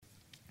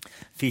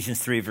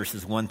Ephesians 3,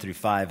 verses 1 through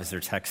 5 is our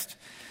text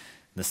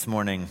this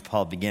morning.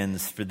 Paul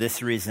begins, "For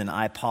this reason,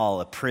 I, Paul,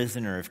 a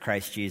prisoner of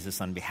Christ Jesus,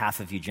 on behalf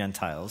of you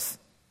Gentiles,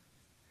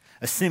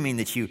 assuming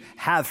that you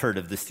have heard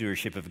of the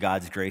stewardship of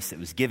God's grace that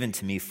was given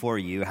to me for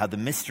you, how the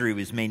mystery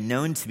was made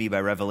known to me by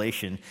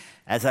revelation,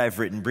 as I have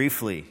written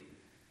briefly.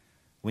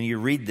 When you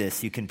read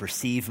this, you can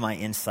perceive my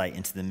insight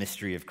into the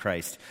mystery of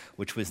Christ,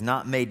 which was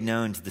not made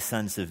known to the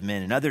sons of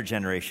men in other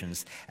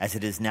generations, as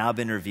it has now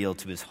been revealed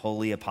to his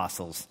holy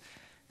apostles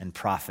and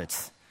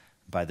prophets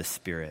by the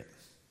Spirit."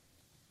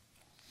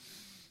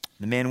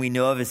 The man we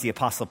know of is the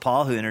Apostle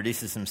Paul, who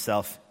introduces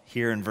himself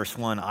here in verse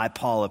 1, "I,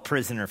 Paul, a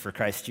prisoner for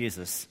Christ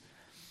Jesus."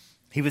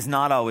 He was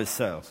not always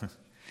so.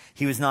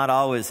 He was not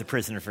always a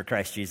prisoner for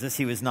Christ Jesus.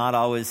 He was not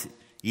always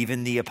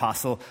even the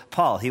Apostle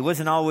Paul. He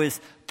wasn't always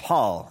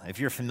Paul. If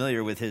you're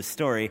familiar with his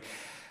story,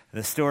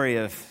 the story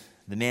of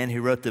the man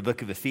who wrote the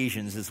book of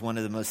Ephesians is one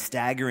of the most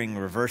staggering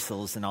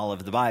reversals in all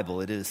of the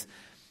Bible. It is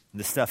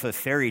the stuff of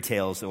fairy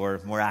tales,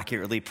 or more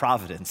accurately,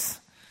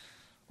 providence.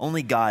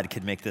 Only God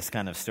could make this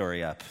kind of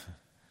story up.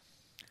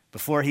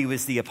 Before he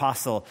was the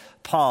Apostle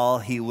Paul,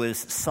 he was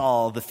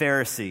Saul the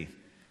Pharisee.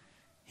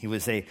 He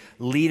was a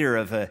leader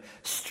of a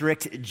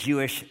strict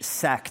Jewish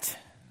sect,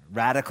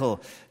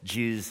 radical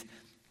Jews,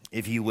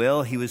 if you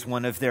will. He was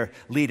one of their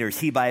leaders.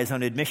 He, by his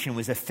own admission,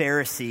 was a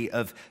Pharisee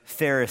of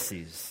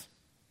Pharisees.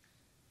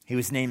 He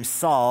was named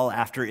Saul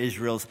after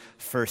Israel's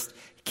first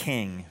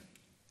king.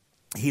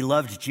 He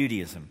loved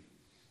Judaism,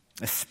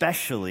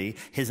 especially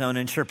his own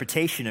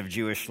interpretation of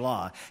Jewish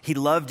law. He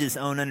loved his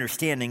own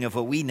understanding of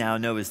what we now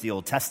know as the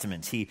Old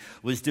Testament. He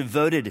was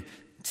devoted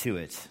to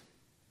it.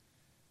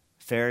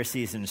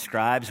 Pharisees and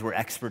scribes were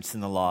experts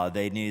in the law.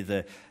 They knew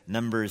the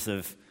numbers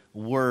of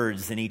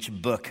words in each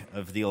book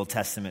of the Old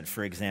Testament,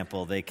 for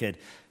example. They could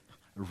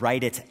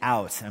write it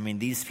out. I mean,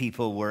 these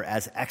people were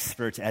as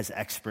expert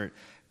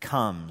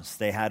comes.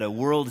 They had a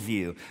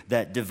worldview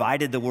that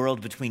divided the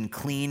world between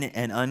clean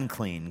and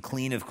unclean.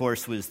 Clean, of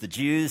course, was the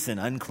Jews,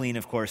 and unclean,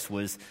 of course,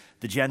 was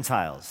the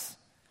Gentiles.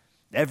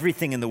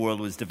 Everything in the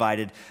world was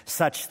divided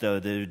such, though,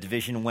 the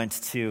division went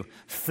to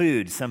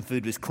food. Some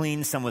food was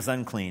clean, some was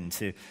unclean,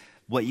 to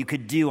what you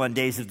could do on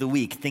days of the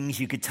week,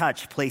 things you could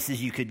touch,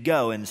 places you could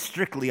go, and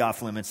strictly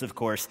off limits, of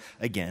course,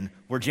 again,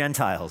 were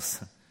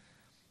Gentiles.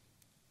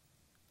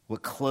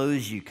 What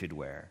clothes you could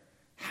wear,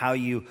 how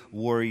you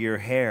wore your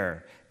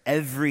hair,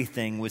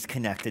 everything was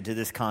connected to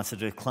this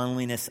concept of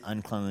cleanliness,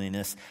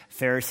 uncleanliness.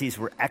 Pharisees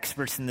were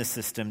experts in the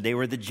system. They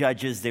were the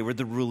judges. They were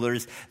the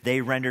rulers. They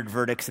rendered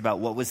verdicts about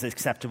what was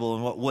acceptable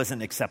and what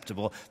wasn't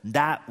acceptable.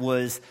 That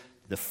was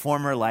the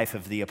former life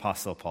of the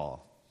Apostle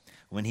Paul.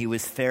 When he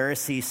was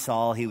Pharisee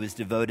Saul, he was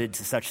devoted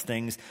to such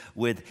things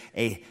with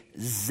a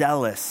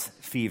zealous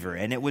fever.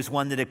 And it was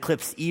one that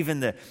eclipsed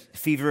even the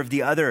fever of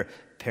the other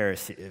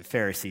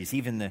Pharisees.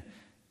 Even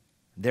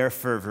their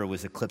fervor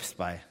was eclipsed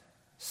by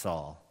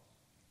Saul.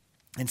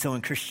 And so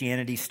when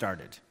Christianity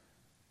started,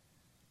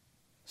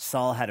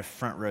 Saul had a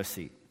front row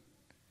seat.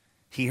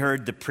 He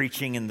heard the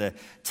preaching in the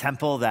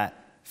temple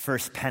that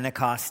first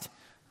Pentecost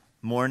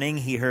morning.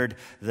 He heard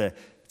the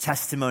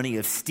testimony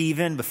of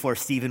Stephen before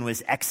Stephen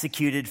was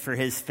executed for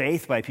his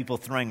faith by people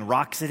throwing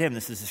rocks at him.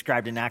 This is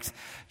described in Acts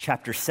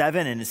chapter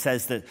 7, and it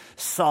says that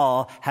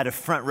Saul had a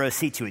front row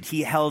seat to it.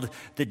 He held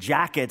the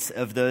jackets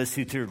of those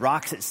who threw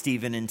rocks at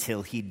Stephen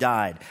until he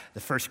died.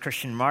 The first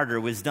Christian martyr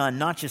was done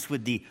not just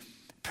with the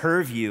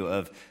purview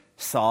of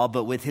Saul,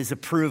 but with his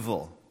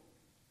approval.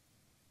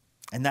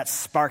 And that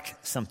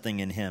sparked something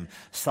in him.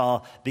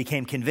 Saul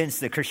became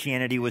convinced that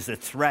Christianity was a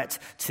threat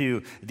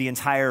to the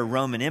entire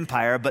Roman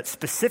Empire, but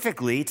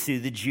specifically to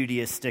the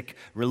Judaistic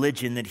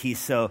religion that he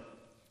so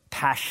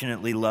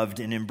passionately loved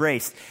and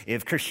embraced.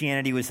 If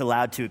Christianity was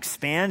allowed to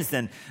expand,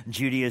 then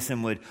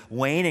Judaism would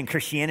wane, and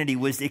Christianity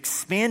was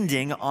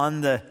expanding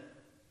on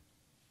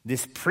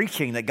this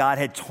preaching that God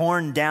had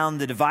torn down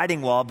the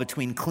dividing wall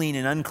between clean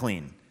and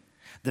unclean.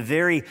 The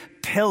very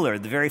pillar,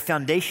 the very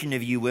foundation,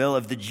 if you will,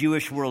 of the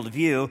Jewish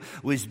worldview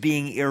was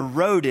being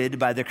eroded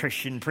by the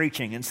Christian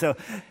preaching. And so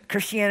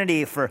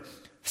Christianity for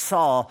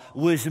Saul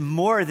was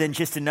more than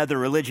just another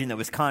religion that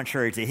was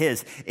contrary to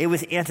his. It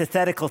was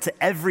antithetical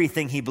to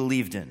everything he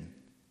believed in.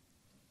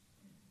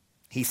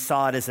 He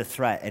saw it as a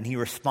threat, and he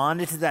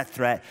responded to that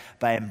threat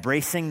by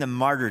embracing the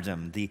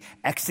martyrdom, the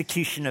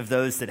execution of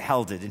those that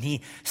held it. And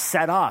he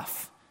set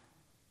off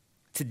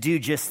to do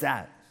just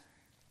that.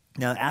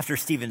 Now, after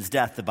Stephen's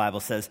death, the Bible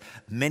says,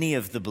 many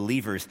of the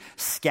believers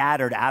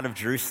scattered out of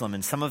Jerusalem,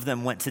 and some of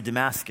them went to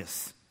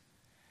Damascus.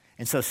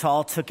 And so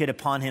Saul took it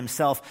upon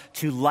himself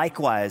to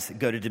likewise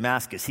go to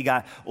Damascus. He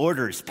got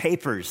orders,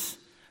 papers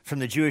from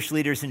the Jewish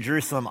leaders in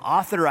Jerusalem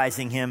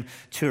authorizing him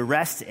to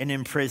arrest and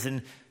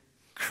imprison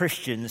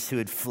Christians who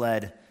had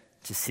fled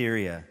to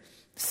Syria.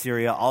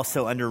 Syria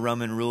also under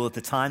Roman rule at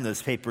the time.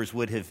 Those papers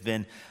would have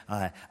been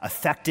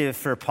effective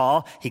for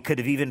Paul. He could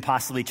have even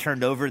possibly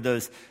turned over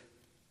those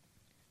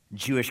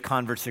Jewish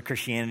converts to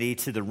Christianity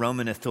to the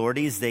Roman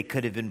authorities. They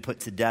could have been put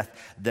to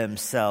death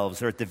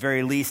themselves, or at the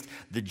very least,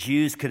 the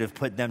Jews could have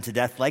put them to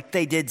death like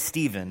they did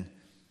Stephen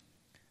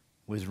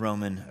with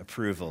Roman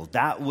approval.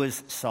 That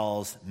was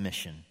Saul's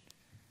mission.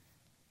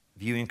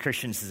 Viewing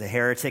Christians as a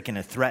heretic and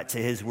a threat to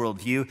his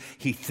worldview,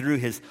 he threw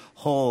his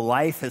whole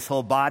life, his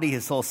whole body,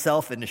 his whole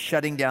self into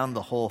shutting down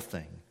the whole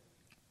thing.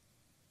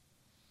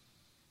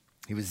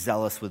 He was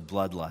zealous with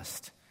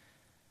bloodlust.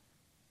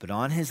 But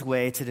on his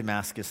way to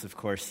Damascus, of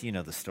course, you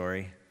know the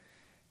story,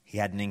 he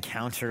had an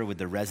encounter with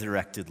the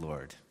resurrected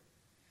Lord.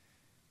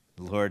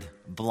 The Lord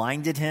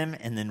blinded him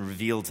and then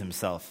revealed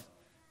himself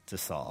to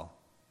Saul.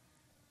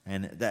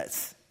 And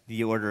that's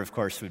the order, of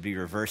course, would be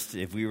reversed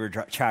if we were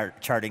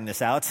charting this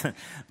out.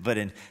 But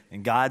in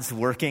God's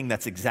working,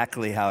 that's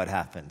exactly how it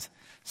happened.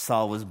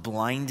 Saul was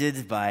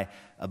blinded by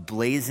a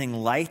blazing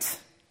light.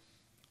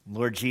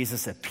 Lord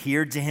Jesus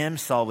appeared to him.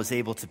 Saul was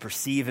able to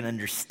perceive and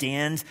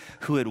understand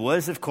who it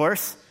was, of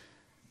course.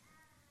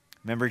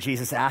 Remember,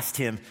 Jesus asked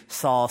him,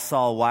 Saul,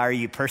 Saul, why are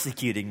you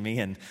persecuting me?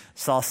 And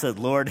Saul said,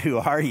 Lord, who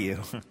are you?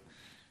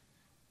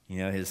 You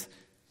know, his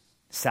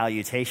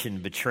salutation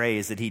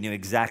betrays that he knew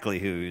exactly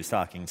who he was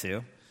talking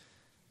to.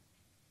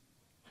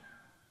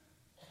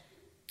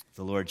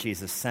 The Lord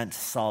Jesus sent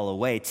Saul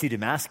away to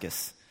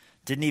Damascus.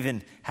 Didn't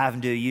even have him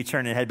do a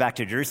U-turn and head back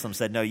to Jerusalem.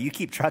 Said, no, you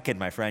keep trucking,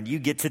 my friend. You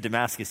get to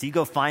Damascus. You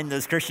go find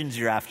those Christians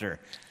you're after.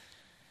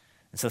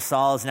 And so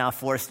Saul is now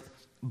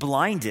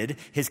blinded.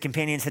 His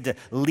companions had to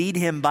lead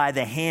him by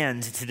the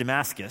hand to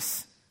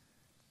Damascus.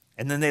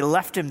 And then they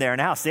left him there in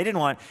a house. They didn't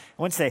want,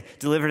 once they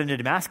delivered him to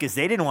Damascus,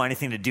 they didn't want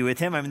anything to do with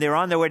him. I mean, they were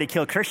on their way to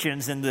kill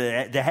Christians, and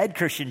the head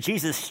Christian,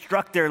 Jesus,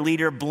 struck their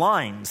leader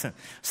blind.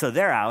 So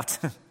they're out.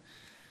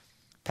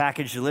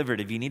 Package delivered.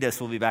 If you need us,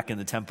 we'll be back in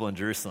the temple in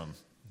Jerusalem.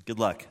 Good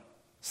luck,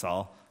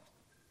 Saul.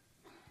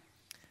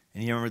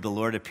 And you remember the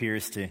Lord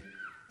appears to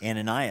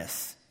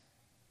Ananias,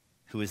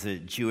 who was a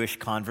Jewish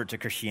convert to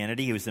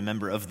Christianity. He was a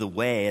member of the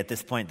Way. At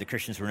this point, the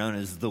Christians were known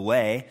as the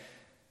Way,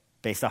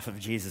 based off of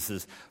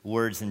Jesus'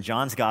 words in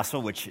John's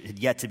gospel, which had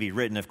yet to be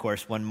written, of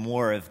course, one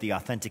more of the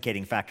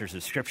authenticating factors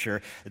of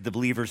Scripture. The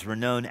believers were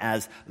known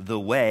as the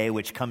Way,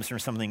 which comes from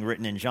something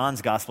written in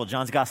John's gospel.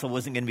 John's gospel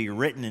wasn't going to be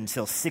written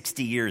until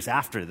 60 years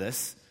after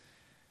this.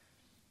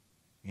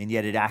 And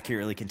yet it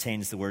accurately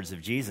contains the words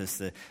of Jesus.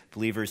 The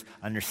believers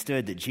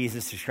understood that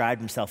Jesus described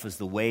himself as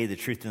the way, the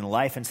truth, and the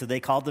life, and so they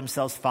called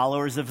themselves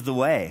followers of the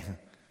Way.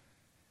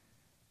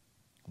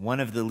 One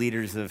of the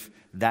leaders of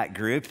that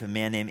group, a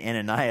man named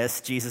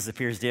Ananias, Jesus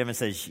appears to him and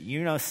says,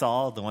 you know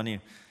Saul, the one who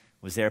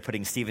was there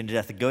putting Stephen to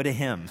death, go to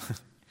him.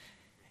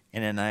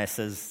 And Ananias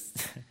says,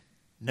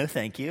 no,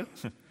 thank you.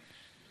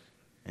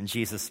 And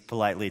Jesus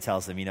politely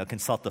tells him,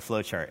 consult the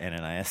flowchart,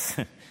 Ananias.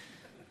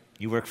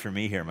 You work for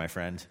me here, my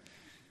friend.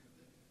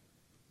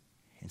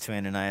 And so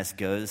Ananias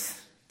goes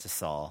to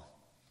Saul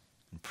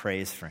and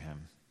prays for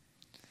him.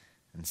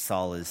 And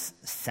Saul is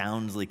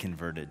soundly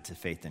converted to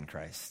faith in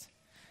Christ.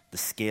 The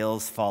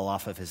scales fall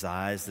off of his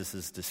eyes. This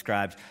is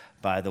described,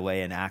 by the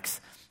way, in Acts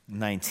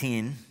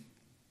 19.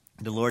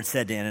 The Lord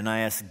said to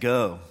Ananias,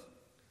 go,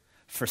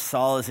 for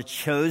Saul is a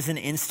chosen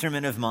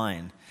instrument of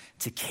mine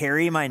to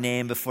carry my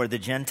name before the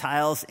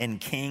Gentiles and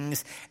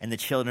kings and the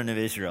children of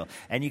Israel.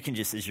 And you can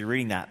just, as you're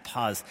reading that,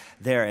 pause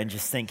there and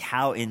just think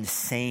how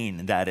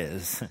insane that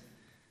is.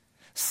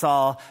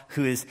 Saul,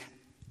 who is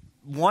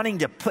wanting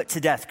to put to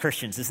death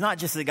Christians, it's not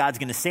just that God's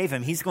going to save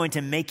him, he's going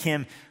to make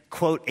him,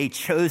 quote, a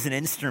chosen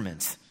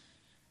instrument.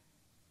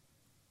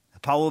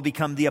 Paul will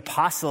become the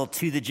apostle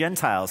to the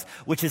Gentiles,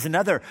 which is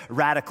another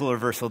radical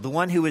reversal. The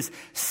one who was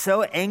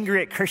so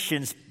angry at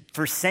Christians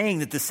for saying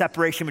that the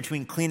separation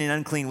between clean and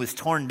unclean was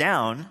torn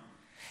down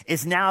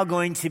is now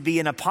going to be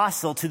an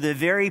apostle to the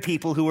very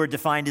people who were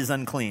defined as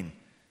unclean.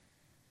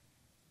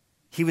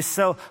 He was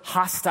so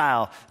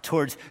hostile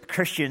towards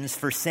Christians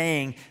for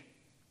saying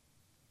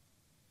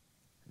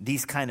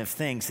these kind of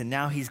things, and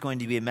now he's going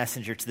to be a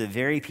messenger to the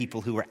very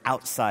people who were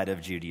outside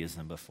of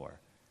Judaism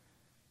before.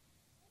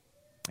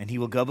 And he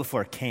will go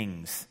before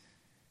kings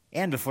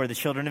and before the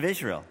children of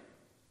Israel.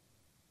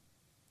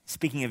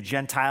 Speaking of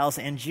Gentiles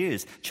and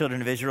Jews,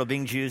 children of Israel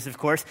being Jews, of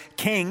course.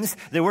 Kings,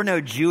 there were no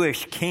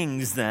Jewish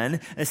kings then.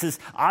 This is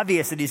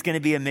obvious that he's going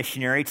to be a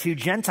missionary to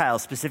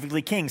Gentiles,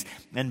 specifically kings.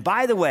 And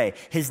by the way,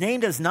 his name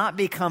does not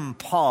become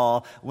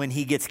Paul when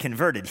he gets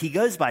converted. He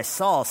goes by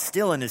Saul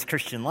still in his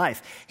Christian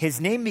life.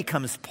 His name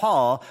becomes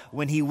Paul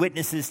when he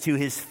witnesses to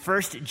his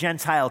first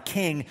Gentile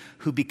king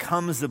who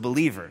becomes a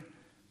believer.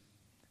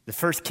 The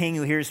first king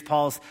who hears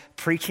Paul's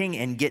preaching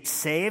and gets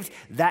saved,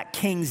 that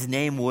king's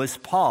name was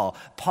Paul.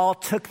 Paul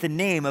took the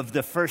name of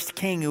the first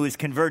king who was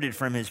converted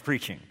from his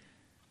preaching.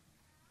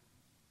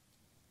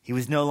 He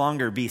would no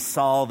longer be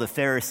Saul the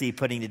Pharisee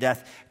putting to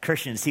death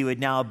Christians. He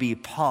would now be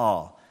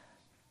Paul,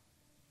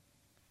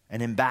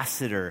 an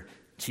ambassador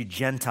to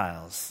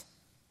Gentiles.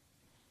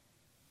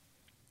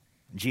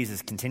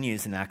 Jesus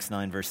continues in Acts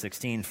 9, verse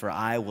 16, for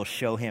I will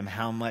show him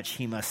how much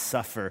he must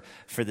suffer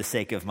for the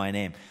sake of my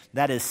name.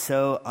 That is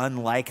so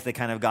unlike the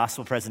kind of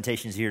gospel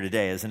presentations here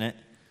today, isn't it?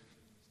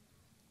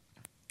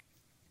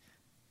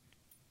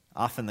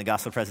 Often the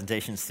gospel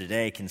presentations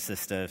today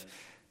consist of,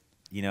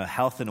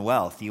 health and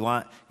wealth. You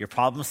want your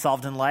problems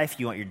solved in life.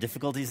 You want your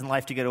difficulties in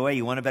life to get away.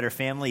 You want a better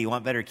family. You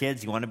want better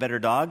kids. You want a better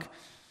dog.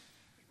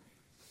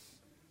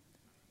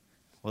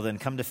 Well, then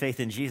come to faith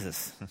in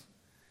Jesus.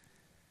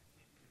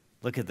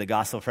 Look at the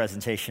gospel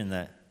presentation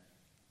that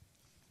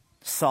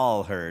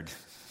Saul heard.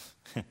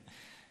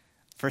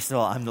 First of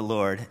all, I'm the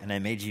Lord, and I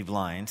made you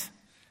blind.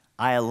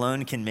 I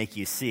alone can make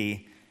you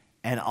see,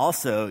 and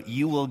also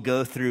you will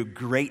go through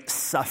great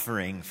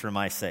suffering for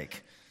my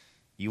sake.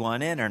 You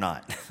want in or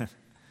not? And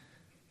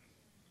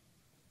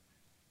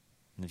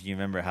if you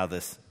remember how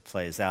this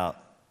plays out,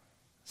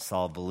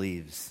 Saul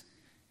believes.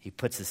 He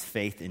puts his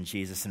faith in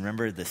Jesus, and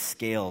remember, the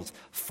scales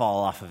fall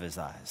off of his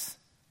eyes,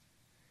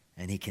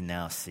 and he can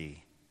now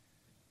see.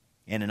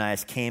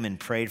 Ananias came and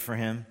prayed for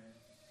him.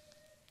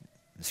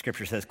 The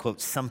scripture says,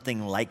 quote,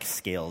 something like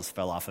scales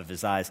fell off of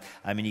his eyes.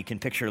 I mean, you can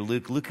picture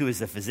Luke. Luke, who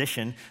is a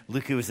physician,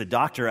 Luke, who is a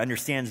doctor,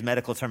 understands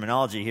medical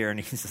terminology here, and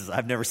he says,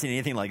 I've never seen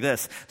anything like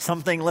this.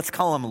 Something, let's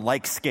call them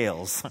like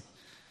scales,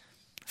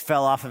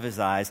 fell off of his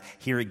eyes.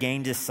 He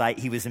regained his sight.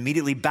 He was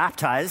immediately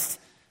baptized.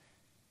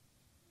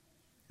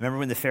 Remember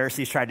when the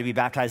Pharisees tried to be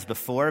baptized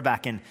before,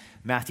 back in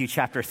Matthew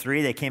chapter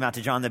 3, they came out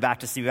to John the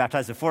Baptist to be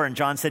baptized before, and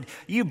John said,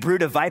 you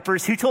brood of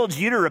vipers, who told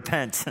you to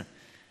repent?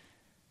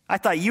 I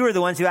thought you were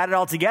the ones who had it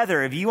all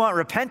together. If you want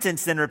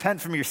repentance, then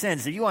repent from your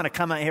sins. If you want to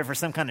come out here for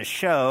some kind of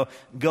show,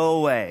 go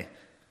away.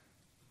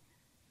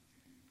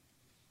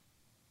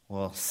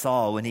 Well,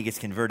 Saul, when he gets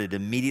converted,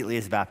 immediately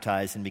is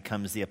baptized and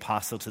becomes the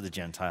apostle to the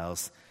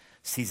Gentiles,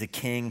 sees a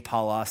king,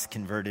 Paulos,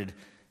 converted,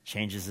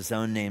 changes his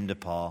own name to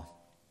Paul,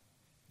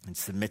 and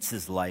submits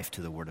his life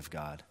to the word of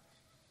God.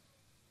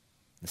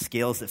 The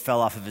scales that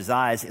fell off of his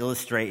eyes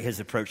illustrate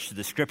his approach to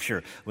the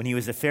scripture. When he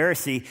was a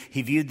Pharisee,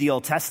 he viewed the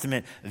Old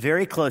Testament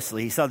very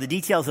closely. He saw the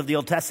details of the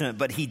Old Testament,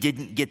 but he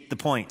didn't get the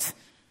point.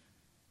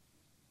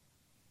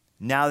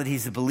 Now that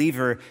he's a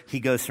believer, he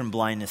goes from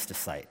blindness to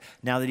sight.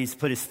 Now that he's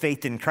put his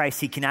faith in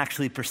Christ, he can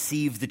actually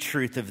perceive the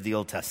truth of the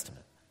Old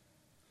Testament.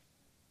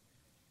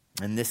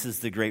 And this is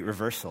the great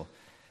reversal.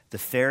 The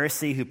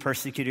Pharisee who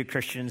persecuted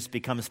Christians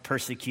becomes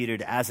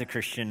persecuted as a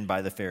Christian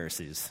by the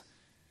Pharisees.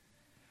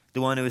 The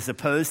one who was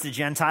opposed to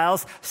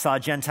Gentiles saw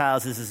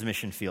Gentiles as his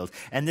mission field.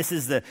 And this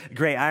is the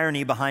great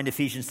irony behind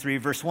Ephesians 3,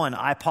 verse 1.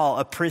 I, Paul,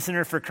 a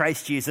prisoner for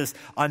Christ Jesus,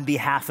 on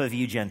behalf of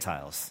you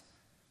Gentiles.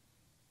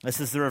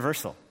 This is the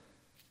reversal.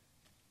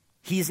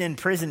 He's in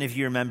prison, if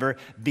you remember,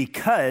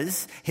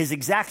 because his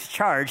exact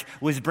charge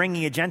was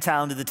bringing a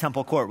Gentile into the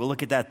temple court. We'll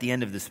look at that at the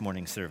end of this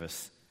morning's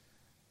service.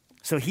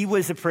 So he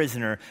was a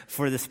prisoner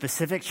for the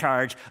specific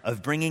charge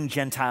of bringing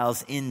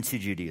Gentiles into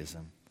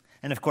Judaism.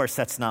 And of course,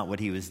 that's not what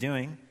he was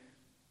doing.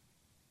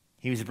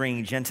 He was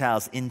bringing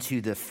Gentiles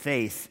into the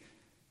faith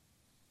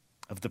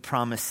of the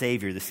promised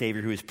Savior, the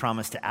Savior who was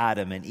promised to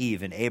Adam and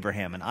Eve and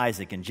Abraham and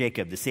Isaac and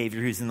Jacob, the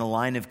Savior who's in the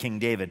line of King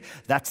David.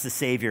 That's the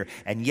Savior.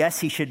 And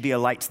yes, he should be a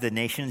light to the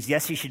nations.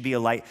 Yes, he should be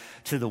a light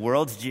to the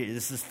world.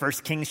 This is 1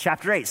 Kings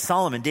chapter 8.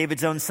 Solomon,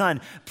 David's own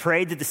son,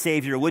 prayed that the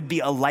Savior would be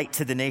a light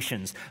to the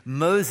nations.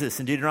 Moses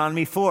in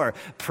Deuteronomy 4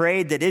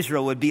 prayed that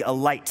Israel would be a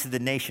light to the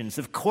nations.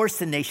 Of course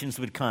the nations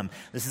would come.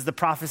 This is the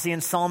prophecy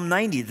in Psalm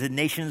 90, the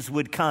nations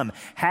would come.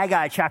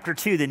 Haggai chapter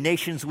 2, the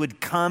nations would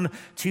come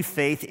to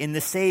faith in the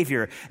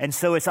Savior. And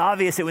so it's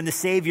obvious that when the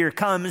Savior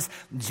comes,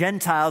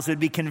 Gentiles would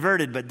be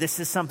converted. But this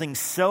is something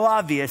so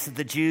obvious that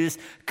the Jews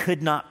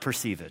could not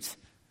perceive it.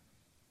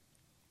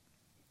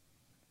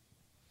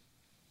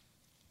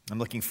 I'm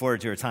looking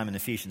forward to our time in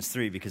Ephesians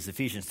 3 because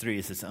Ephesians 3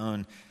 is its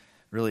own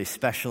really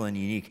special and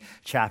unique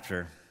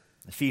chapter.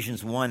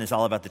 Ephesians 1 is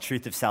all about the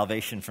truth of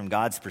salvation from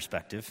God's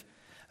perspective.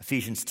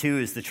 Ephesians 2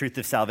 is the truth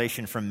of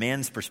salvation from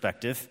man's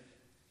perspective.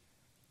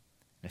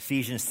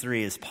 Ephesians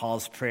 3 is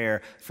Paul's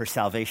prayer for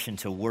salvation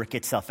to work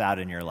itself out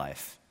in your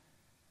life.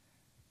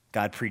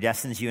 God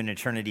predestines you in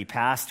eternity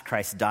past.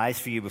 Christ dies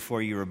for you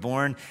before you were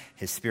born.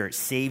 His Spirit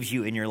saves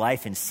you in your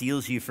life and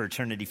seals you for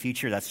eternity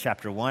future. That's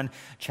chapter 1.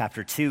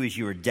 Chapter 2 is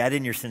you were dead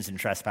in your sins and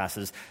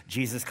trespasses.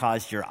 Jesus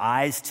caused your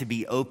eyes to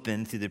be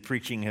opened through the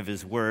preaching of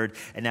his word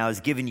and now has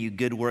given you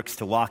good works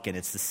to walk in.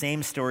 It's the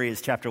same story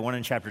as chapter 1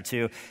 and chapter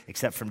 2,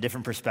 except from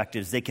different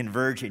perspectives. They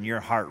converge in your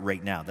heart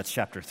right now. That's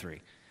chapter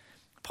 3.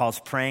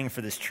 Paul's praying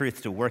for this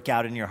truth to work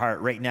out in your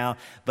heart right now,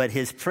 but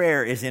his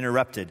prayer is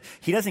interrupted.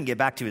 He doesn't get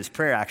back to his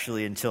prayer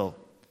actually until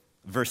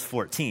verse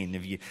 14.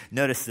 If you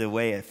notice the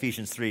way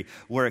Ephesians 3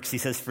 works, he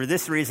says, for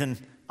this reason,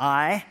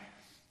 and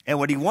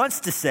what he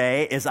wants to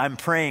say is, I'm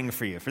praying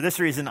for you. For this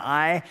reason,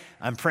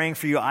 I'm praying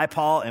for you. I,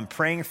 Paul, am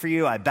praying for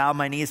you. I bow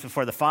my knees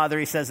before the Father,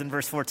 he says in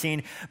verse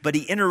 14, but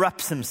he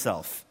interrupts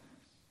himself.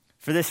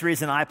 For this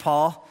reason, I,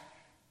 Paul,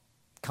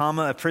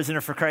 a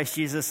prisoner for Christ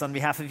Jesus on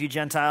behalf of you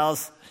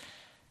Gentiles.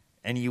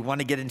 And you want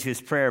to get into his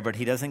prayer, but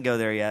he doesn't go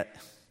there yet.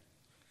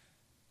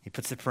 He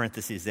puts a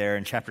parenthesis there.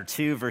 In chapter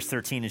 2, verse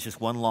 13 is just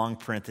one long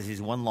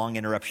parenthesis, one long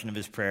interruption of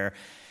his prayer.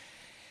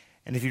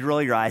 And if you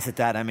roll your eyes at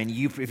that, I mean,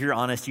 if you're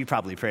honest, you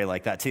probably pray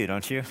like that too,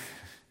 don't you?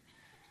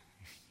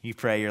 You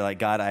pray, you're like,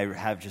 God, I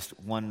have just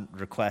one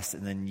request,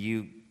 and then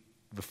you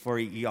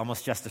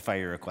almost justify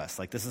your request.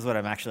 Like, this is what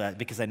I'm actually at,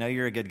 because I know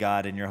you're a good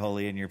God, and you're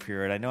holy, and you're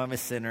pure, and I know I'm a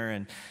sinner,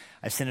 and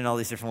I've sinned in all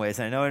these different ways,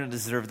 and I know I don't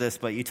deserve this,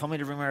 but you told me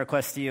to bring my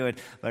request to you,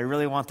 but I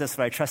really want this,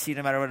 but I trust you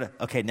no matter what.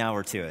 Okay, now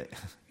we're to it.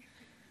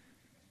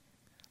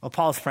 Well,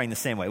 Paul's praying the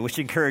same way, which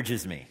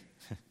encourages me.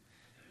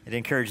 It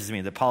encourages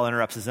me that Paul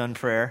interrupts his own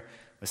prayer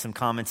with some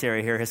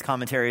commentary here. His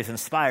commentary is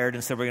inspired,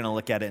 and so we're going to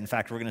look at it. In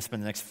fact, we're going to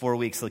spend the next 4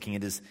 weeks looking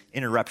at his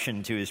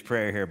interruption to his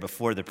prayer here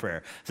before the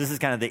prayer. So this is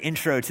kind of the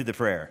intro to the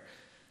prayer.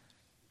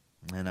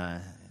 And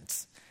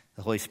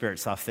the Holy Spirit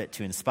saw fit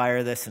to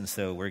inspire this, and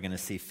so we're going to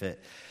see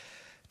fit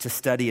to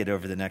study it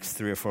over the next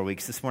 3 or 4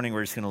 weeks. This morning,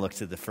 we're just going to look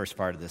to the first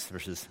part of this,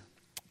 verses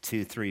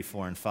 2, 3,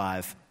 4, and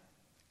 5.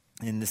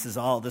 And this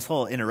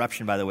whole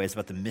interruption, by the way, is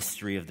about the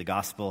mystery of the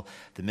gospel,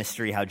 the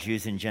mystery how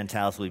Jews and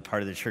Gentiles will be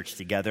part of the church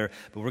together.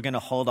 But we're going to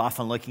hold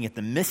off on looking at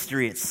the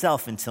mystery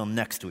itself until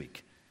next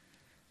week.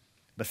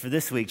 But for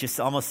this week, just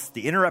almost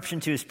the interruption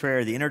to his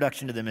prayer, the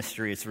introduction to the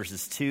mystery, it's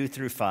verses 2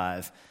 through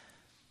 5.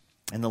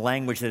 And the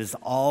language that is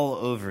all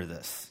over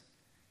this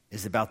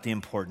is about the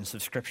importance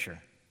of Scripture.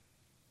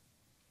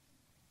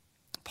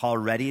 Paul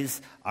readies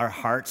our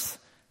hearts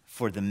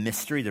for the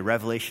mystery, the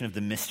revelation of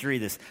the mystery,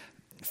 this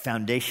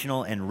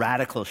foundational and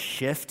radical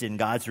shift in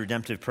God's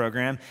redemptive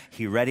program.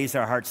 He readies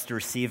our hearts to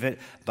receive it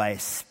by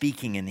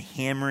speaking and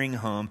hammering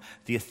home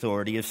the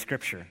authority of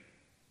Scripture.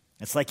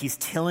 It's like he's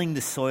tilling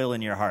the soil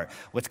in your heart.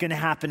 What's going to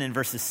happen in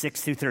verses 6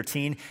 through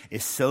 13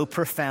 is so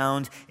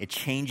profound, it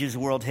changes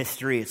world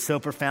history. It's so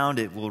profound,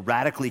 it will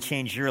radically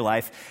change your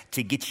life.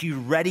 To get you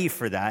ready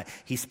for that,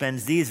 he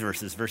spends these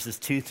verses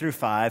 2 through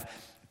 5,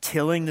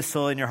 tilling the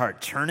soil in your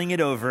heart, turning it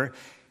over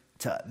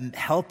to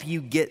help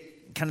you get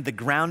kind of the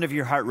ground of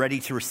your heart ready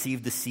to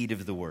receive the seed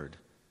of the word.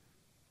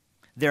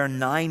 There are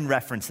 9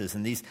 references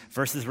in these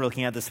verses we're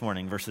looking at this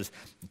morning, verses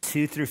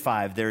 2 through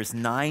 5. There's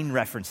 9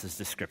 references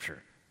to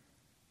Scripture.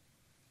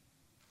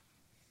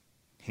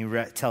 He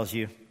tells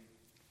you,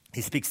 he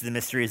speaks to the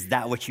mystery as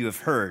that which you have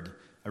heard,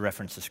 a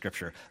reference to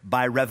Scripture.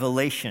 By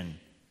revelation,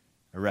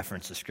 a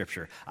reference to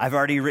Scripture. I've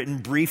already written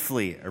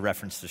briefly, a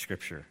reference to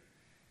Scripture.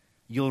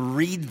 You'll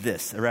read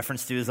this, a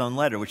reference to his own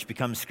letter, which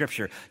becomes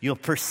Scripture. You'll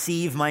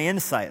perceive my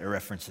insight, a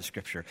reference to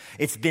Scripture.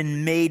 It's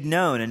been made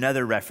known,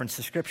 another reference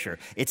to Scripture.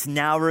 It's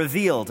now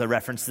revealed, a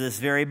reference to this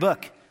very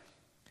book.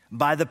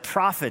 By the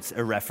prophets,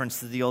 a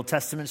reference to the Old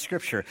Testament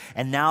Scripture.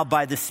 And now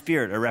by the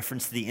Spirit, a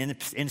reference to the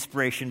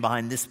inspiration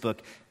behind this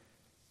book,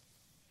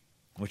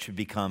 which would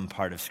become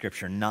part of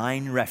Scripture.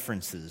 9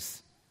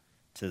 references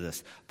to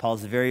this.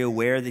 Paul's very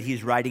aware that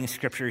he's writing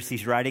Scriptures.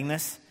 He's writing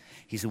this.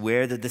 He's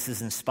aware that this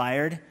is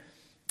inspired.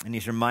 And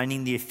he's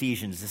reminding the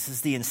Ephesians, this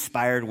is the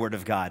inspired word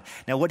of God.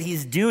 Now, what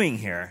he's doing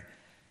here,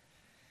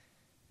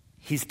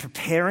 he's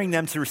preparing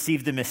them to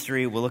receive the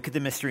mystery. We'll look at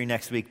the mystery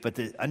next week, but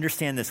to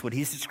understand this, what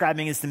he's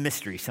describing as the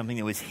mystery, something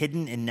that was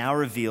hidden and now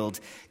revealed,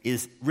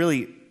 is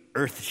really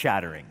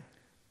earth-shattering.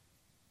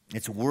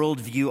 It's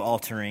worldview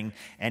altering,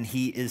 and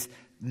he is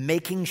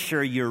making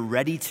sure you're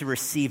ready to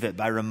receive it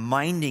by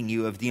reminding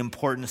you of the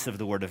importance of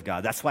the Word of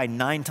God. That's why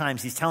 9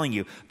 times he's telling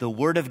you, the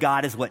Word of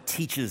God is what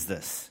teaches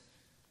this.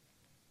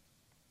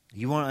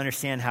 You won't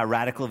understand how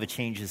radical of a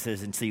change this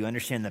is until you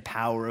understand the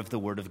power of the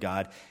Word of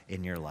God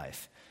in your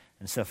life.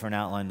 And so for an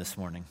outline this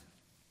morning,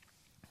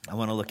 I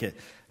want to look at,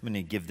 I'm going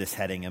to give this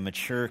heading, a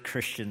mature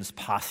Christian's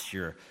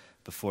posture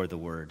before the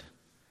Word.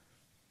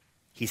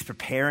 He's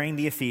preparing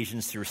the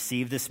Ephesians to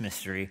receive this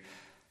mystery.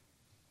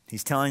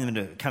 He's telling them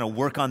to kind of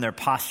work on their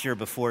posture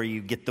before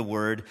you get the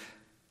Word.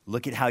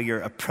 Look at how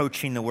you're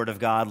approaching the Word of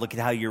God. Look at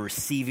how you're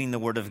receiving the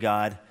Word of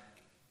God.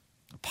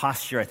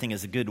 Posture, I think,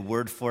 is a good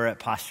word for it.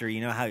 Posture,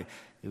 you know how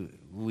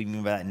we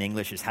mean by that in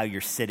English is how you're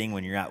sitting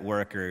when you're at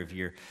work, or if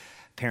you're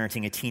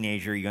parenting a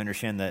teenager, you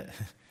understand that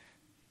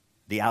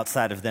the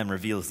outside of them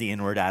reveals the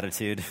inward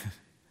attitude.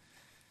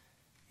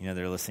 You know,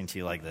 they're listening to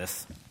you like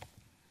this.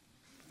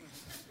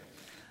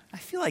 I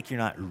feel like you're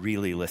not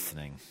really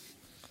listening.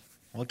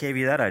 What gave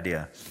you that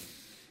idea?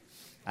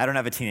 I don't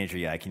have a teenager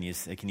yet. I can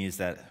use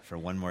that for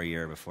 1 more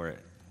year before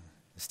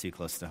it's too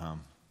close to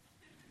home.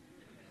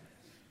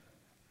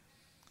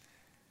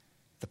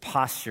 The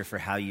posture for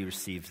how you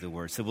receive the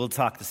word. So we'll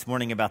talk this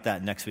morning about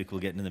that. Next week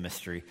we'll get into the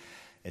mystery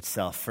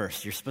itself.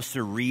 First, you're supposed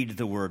to read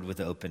the word with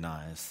open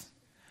eyes.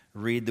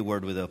 Read the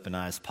word with open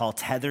eyes. Paul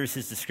tethers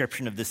his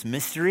description of this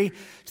mystery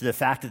to the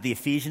fact that the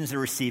Ephesians are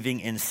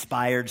receiving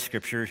inspired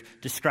Scripture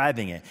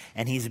describing it.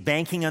 And he's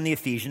banking on the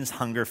Ephesians'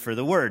 hunger for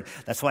the word.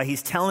 That's why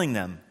he's telling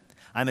them,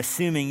 I'm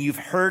assuming you've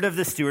heard of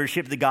the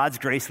stewardship that God's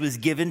grace was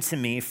given to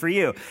me for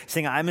you.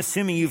 Saying, I'm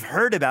assuming you've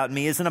heard about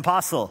me as an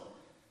apostle.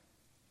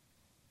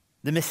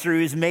 The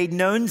mystery was made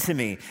known to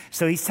me.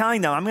 So he's telling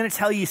them, I'm going to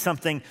tell you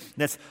something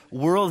that's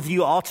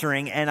worldview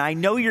altering, and I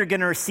know you're going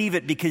to receive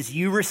it because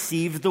you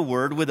received the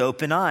word with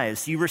open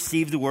eyes. You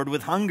received the word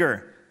with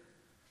hunger.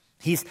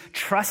 He's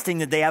trusting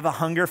that they have a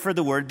hunger for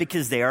the word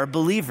because they are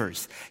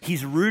believers.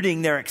 He's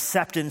rooting their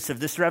acceptance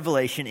of this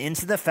revelation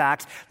into the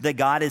fact that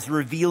God is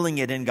revealing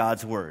it in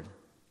God's word.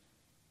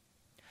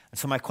 And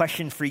so my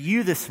question for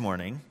you this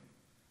morning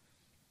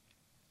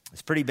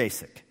is pretty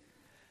basic.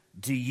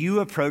 Do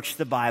you approach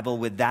the Bible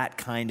with that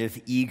kind of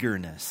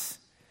eagerness?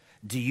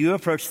 Do you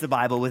approach the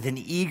Bible with an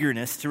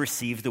eagerness to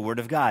receive the Word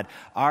of God?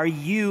 Are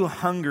you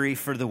hungry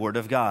for the Word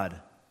of God?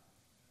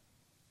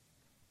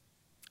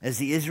 As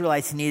the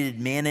Israelites needed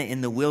manna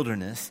in the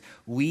wilderness,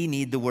 we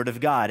need the Word of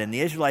God. And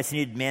the Israelites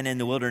needed manna in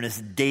the wilderness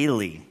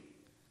daily.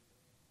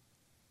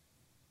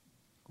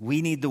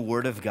 We need the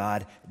Word of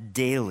God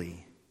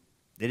daily.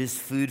 It is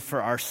food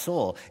for our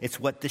soul. It's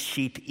what the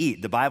sheep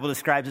eat. The Bible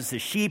describes us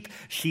as sheep.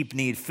 Sheep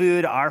need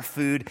food. Our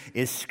food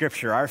is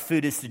Scripture. Our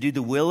food is to do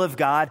the will of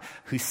God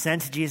who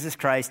sent Jesus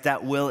Christ.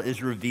 That will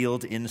is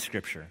revealed in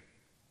Scripture.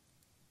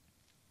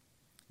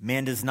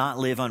 Man does not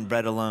live on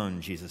bread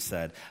alone, Jesus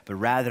said, but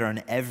rather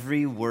on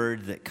every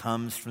word that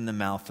comes from the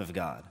mouth of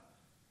God.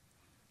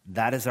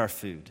 That is our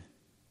food.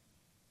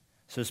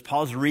 So as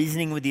Paul's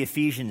reasoning with the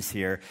Ephesians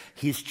here,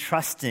 he's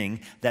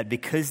trusting that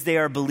because they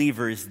are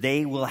believers,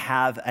 they will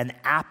have an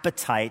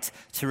appetite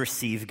to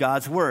receive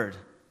God's word.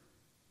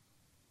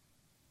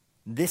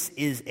 This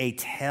is a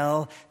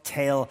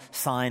telltale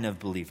sign of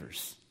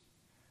believers.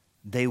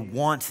 They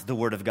want the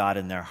word of God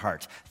in their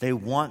heart. They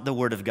want the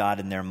word of God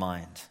in their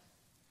mind.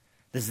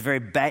 This is a very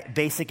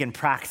basic and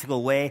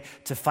practical way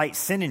to fight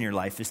sin in your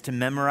life, is to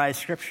memorize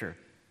Scripture.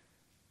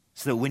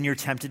 So that when you're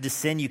tempted to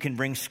sin, you can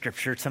bring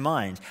Scripture to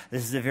mind.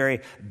 This is a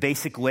very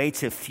basic way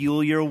to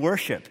fuel your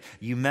worship.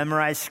 You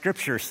memorize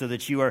Scripture so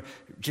that you are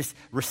just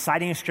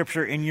reciting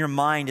Scripture in your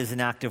mind as an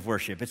act of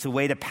worship. It's a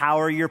way to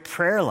power your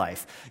prayer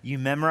life. You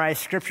memorize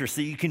Scripture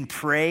so you can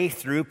pray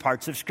through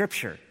parts of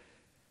Scripture.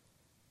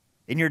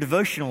 In your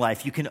devotional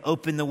life, you can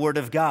open the Word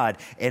of God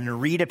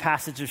and read a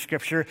passage of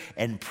Scripture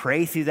and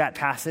pray through that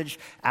passage,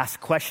 ask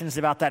questions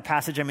about that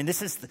passage. I mean,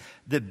 this is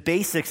the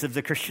basics of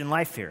the Christian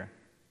life here.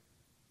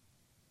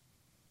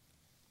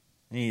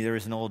 There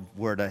was an old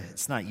word,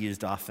 it's not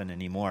used often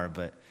anymore,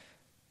 but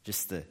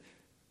just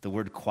the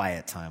word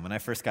quiet time. When I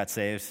first got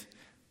saved,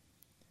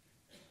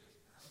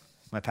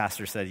 my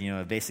pastor said,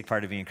 a basic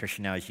part of being a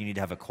Christian now is you need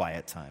to have a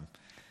quiet time.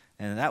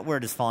 And that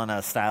word has fallen out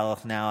of style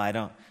now. I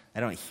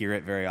don't hear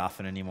it very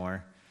often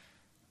anymore.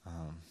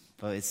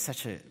 But it's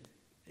such an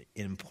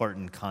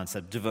important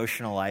concept.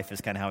 Devotional life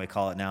is kind of how we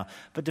call it now.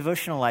 But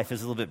devotional life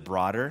is a little bit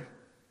broader.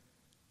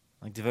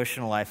 Like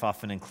devotional life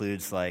often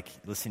includes like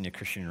listening to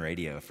Christian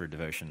radio for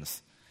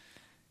devotions.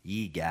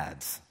 Ye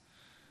gads.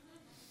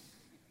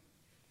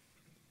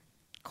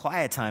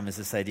 Quiet time is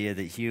this idea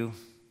that you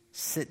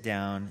sit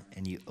down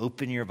and you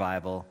open your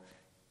Bible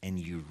and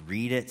you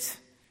read it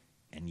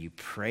and you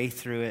pray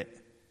through it.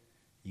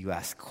 You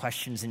ask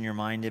questions in your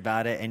mind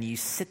about it and you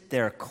sit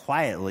there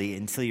quietly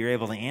until you're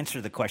able to answer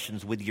the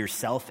questions with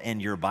yourself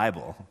and your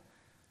Bible.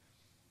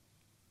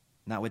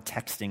 Not with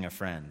texting a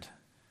friend.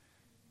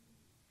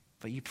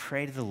 But you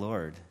pray to the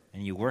Lord,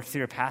 and you work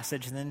through a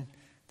passage, and then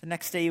the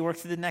next day you work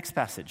through the next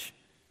passage.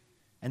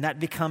 And that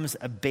becomes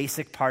a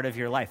basic part of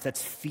your life.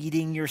 That's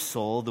feeding your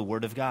soul the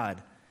Word of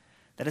God.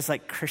 That is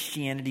like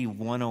Christianity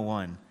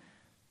 101.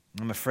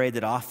 I'm afraid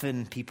that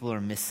often people are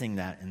missing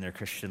that in their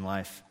Christian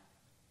life.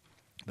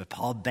 But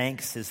Paul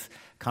banks his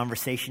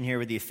conversation here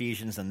with the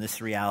Ephesians on this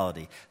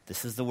reality.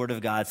 This is the Word of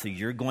God, so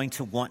you're going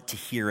to want to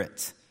hear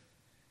it.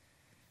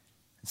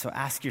 And so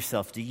ask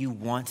yourself, do you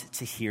want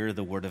to hear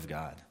the Word of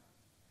God?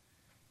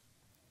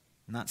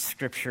 Not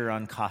Scripture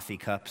on coffee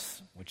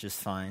cups, which is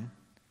fine,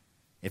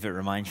 if it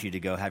reminds you to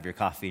go have your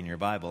coffee in your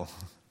Bible.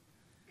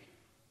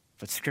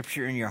 But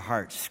Scripture in your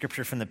heart,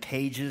 Scripture from the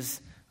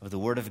pages of the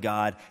Word of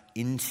God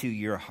into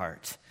your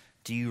heart.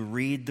 Do you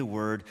read the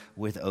Word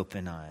with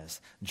open eyes?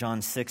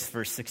 John 6,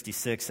 verse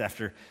 66,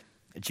 after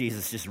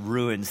Jesus just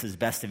ruins his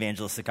best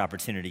evangelistic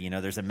opportunity.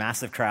 There's a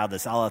massive crowd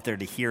that's all out there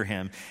to hear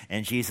him,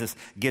 and Jesus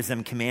gives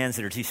them commands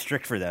that are too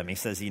strict for them. He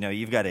says,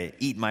 you've got to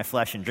eat my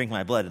flesh and drink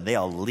my blood, and they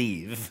all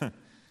leave.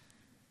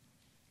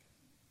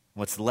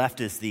 What's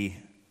left is the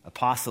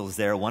apostles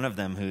there, one of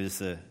them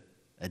who's a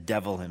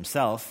devil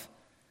himself.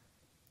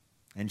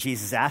 And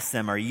Jesus asks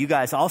them, are you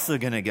guys also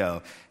going to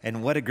go?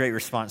 And what a great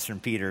response from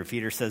Peter.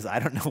 Peter says, I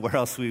don't know where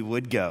else we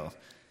would go.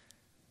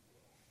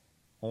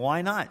 Well,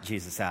 why not?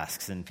 Jesus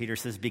asks. And Peter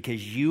says,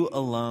 because you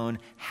alone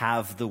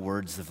have the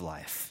words of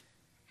life.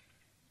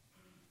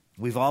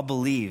 We've all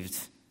believed,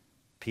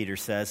 Peter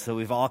says, so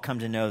we've all come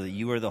to know that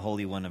you are the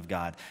Holy One of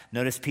God.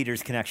 Notice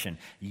Peter's connection.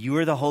 You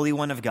are the Holy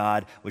One of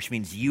God, which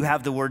means you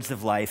have the words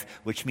of life,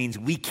 which means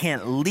we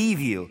can't leave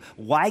you.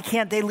 Why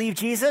can't they leave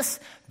Jesus?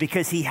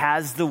 Because he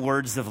has the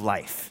words of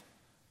life.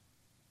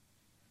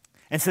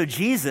 And so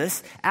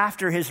Jesus,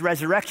 after his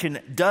resurrection,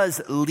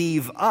 does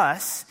leave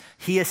us.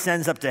 He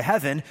ascends up to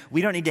heaven.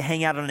 We don't need to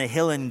hang out on a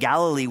hill in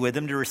Galilee with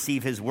him to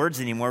receive his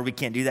words anymore. We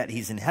can't do that.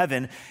 He's in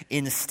heaven.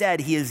 Instead,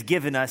 he has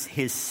given us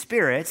his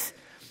Spirit,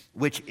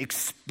 which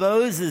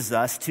exposes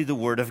us to the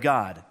Word of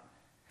God.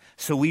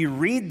 So we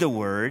read the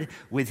Word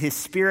with his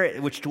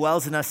Spirit, which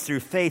dwells in us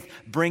through faith,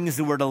 brings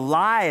the Word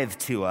alive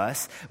to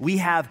us. We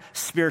have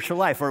spiritual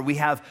life, or we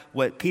have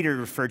what Peter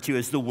referred to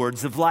as the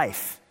words of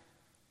life.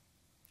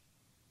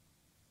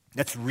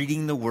 That's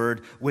reading the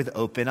Word with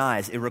open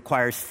eyes. It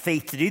requires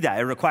faith to do that.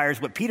 It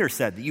requires what Peter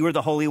said, that you are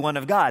the Holy One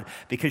of God.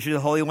 Because you're the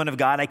Holy One of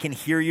God, I can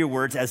hear your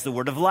words as the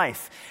Word of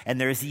life.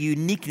 And there's a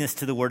uniqueness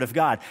to the Word of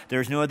God.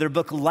 There's no other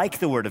book like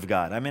the Word of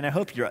God. I mean, I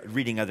hope you're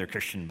reading other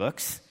Christian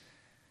books.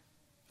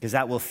 because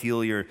that will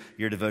fuel your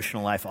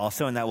devotional life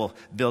also, and that will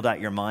build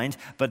out your mind.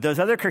 But those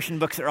other Christian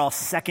books are all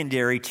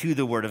secondary to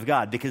the Word of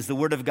God, because the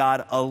Word of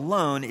God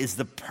alone is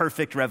the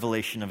perfect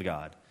revelation of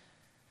God.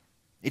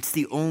 It's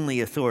the only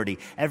authority.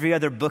 Every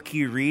other book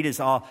you read is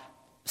all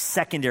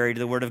secondary to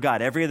the Word of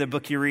God. Every other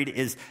book you read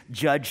is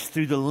judged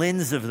through the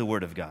lens of the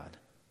Word of God.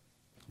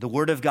 The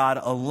Word of God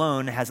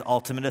alone has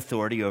ultimate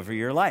authority over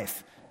your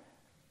life.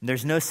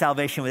 There's no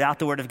salvation without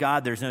the Word of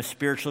God. There's no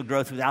spiritual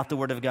growth without the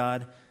Word of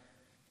God.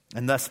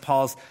 And thus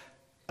Paul's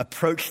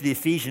approach to the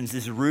Ephesians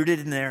is rooted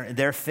in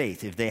their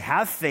faith. If they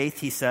have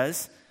faith, he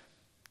says,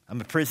 I'm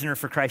a prisoner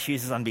for Christ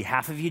Jesus on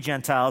behalf of you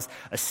Gentiles,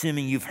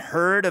 assuming you've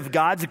heard of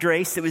God's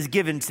grace that was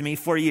given to me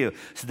for you.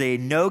 So they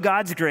know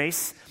God's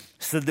grace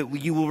so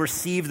that you will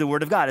receive the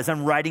Word of God. As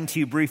I'm writing to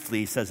you briefly,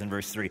 he says in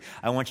verse 3,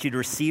 I want you to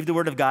receive the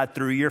Word of God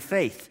through your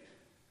faith.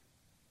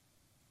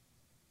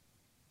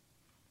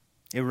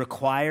 It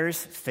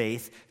requires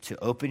faith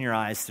to open your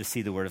eyes to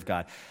see the Word of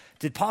God.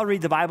 Did Paul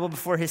read the Bible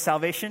before his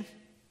salvation?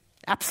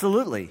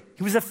 Absolutely.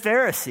 He was a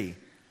Pharisee.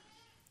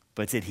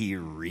 But did he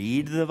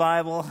read the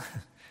Bible?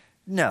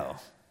 No.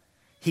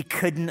 He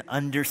couldn't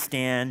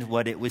understand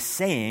what it was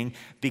saying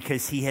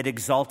because he had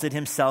exalted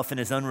himself and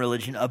his own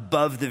religion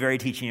above the very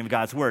teaching of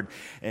God's Word.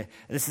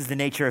 This is the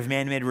nature of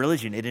man-made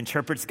religion. It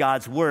interprets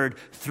God's Word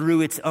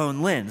through its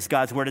own lens.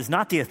 God's Word is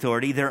not the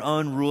authority. Their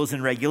own rules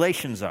and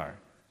regulations are.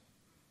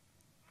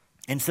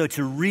 And so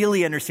to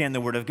really understand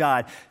the Word of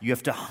God, you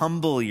have to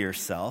humble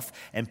yourself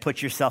and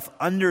put yourself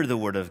under the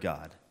Word of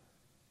God.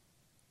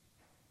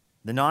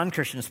 The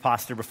non-Christian's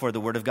posture before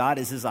the Word of God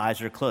is his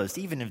eyes are closed,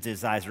 even if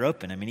his eyes are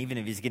open. I mean, even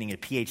if he's getting a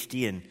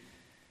PhD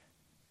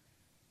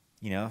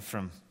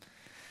in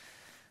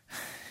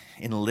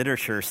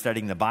literature,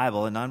 studying the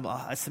Bible. And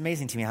it's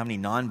amazing to me how many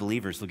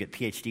non-believers will get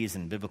PhDs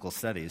in biblical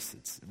studies.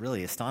 It's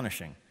really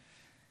astonishing.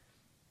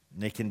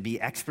 They can be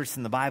experts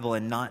in the Bible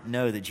and not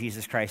know that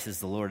Jesus Christ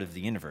is the Lord of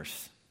the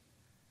universe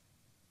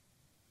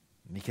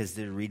because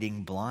they're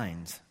reading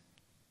blind.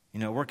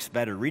 It works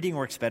better. Reading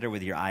works better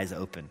with your eyes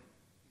open.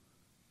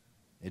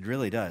 It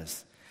really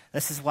does.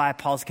 This is why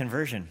Paul's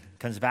conversion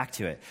comes back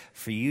to it.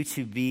 For you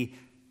to be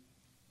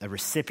a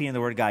recipient of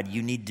the Word of God,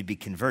 you need to be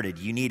converted.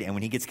 And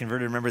when he gets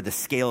converted, remember the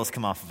scales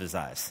come off of his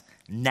eyes.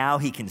 Now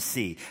he can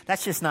see.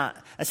 That's just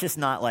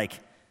not like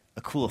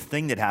a cool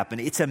thing that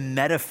happened. It's a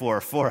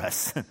metaphor for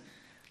us.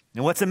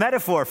 And what's a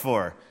metaphor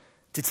for?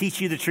 To teach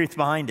you the truth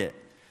behind it.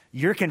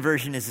 Your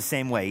conversion is the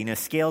same way.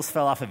 Scales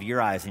fell off of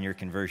your eyes in your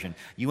conversion.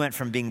 You went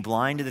from being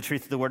blind to the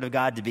truth of the Word of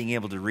God to being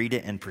able to read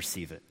it and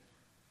perceive it.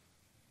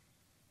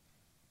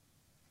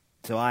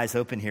 So eyes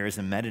open here is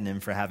a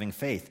metonym for having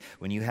faith.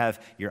 When you have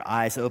your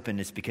eyes open,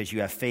 it's because you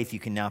have faith. You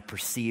can now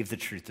perceive the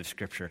truth of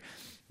Scripture.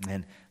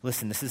 And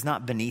listen, this is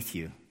not beneath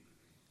you.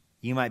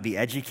 You might be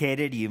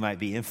educated, you might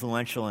be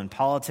influential in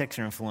politics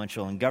or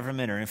influential in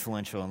government or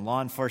influential in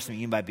law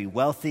enforcement. You might be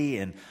wealthy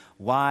and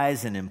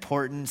wise and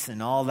important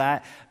and all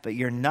that, but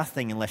you're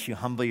nothing unless you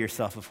humble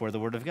yourself before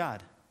the Word of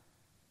God.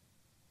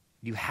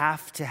 You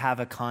have to have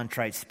a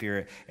contrite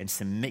spirit and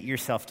submit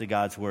yourself to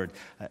God's Word.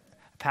 A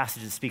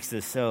passage that speaks to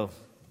this so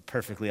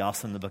perfectly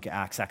also in the book of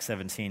Acts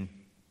 17.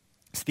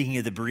 Speaking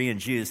of the Berean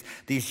Jews,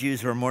 these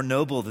Jews were more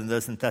noble than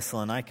those in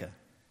Thessalonica.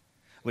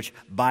 Which,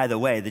 by the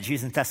way, the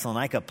Jews in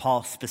Thessalonica,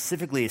 Paul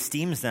specifically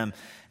esteems them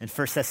in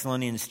 1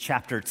 Thessalonians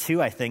chapter 2,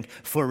 I think,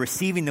 for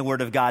receiving the Word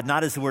of God,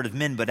 not as the word of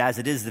men, but as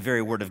it is the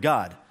very Word of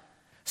God.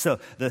 So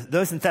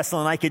those in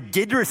Thessalonica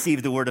did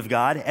receive the Word of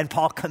God, and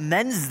Paul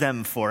commends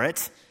them for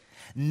it.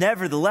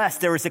 Nevertheless,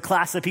 there was a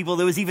class of people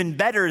that was even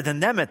better than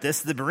them at this,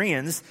 the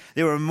Bereans.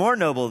 They were more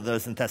noble than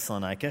those in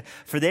Thessalonica,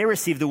 for they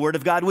received the Word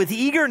of God with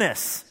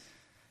eagerness.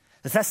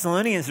 The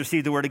Thessalonians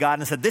received the Word of God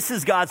and said, this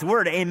is God's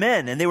Word,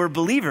 amen, and they were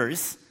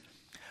believers.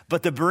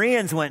 But the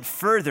Bereans went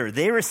further.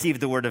 They received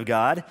the Word of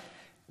God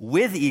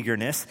with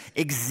eagerness,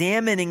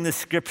 examining the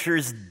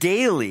Scriptures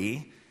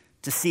daily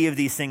to see if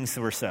these things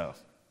were so.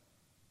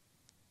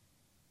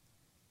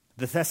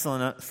 Those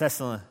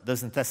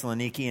in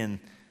Thessaloniki and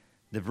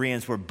the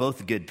Bereans were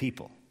both good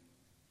people.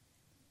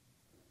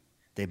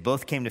 They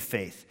both came to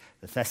faith.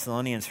 The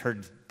Thessalonians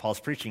heard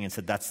Paul's preaching and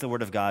said, that's the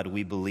Word of God,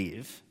 we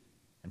believe.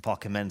 And Paul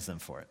commends them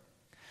for it.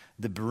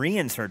 The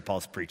Bereans heard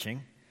Paul's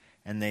preaching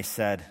and they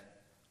said,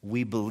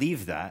 we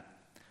believe that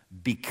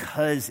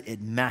because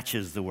it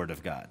matches the Word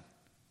of God.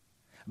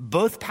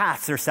 Both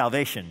paths are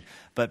salvation,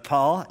 but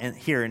Paul,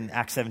 here in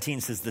Acts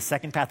 17, says the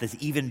second path is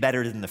even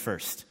better than the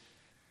first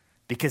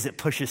because it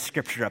pushes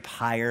Scripture up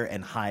higher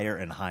and higher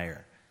and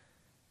higher.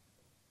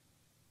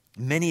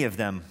 Many of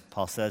them,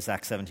 Paul says,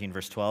 Acts 17,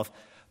 verse 12,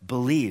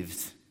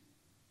 believed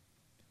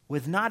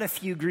with not a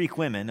few Greek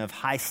women of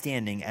high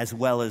standing as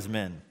well as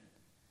men.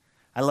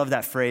 I love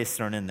that phrase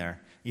thrown in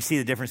there. You see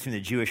the difference between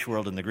the Jewish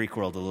world and the Greek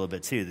world a little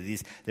bit too.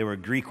 There were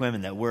Greek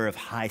women that were of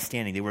high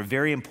standing. They were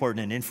very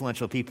important and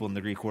influential people in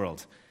the Greek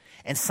world.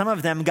 And some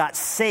of them got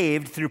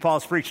saved through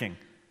Paul's preaching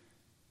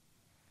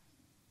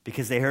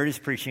because they heard his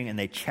preaching and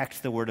they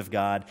checked the Word of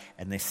God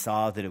and they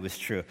saw that it was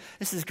true.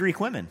 This is Greek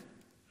women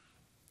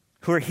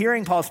who are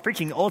hearing Paul's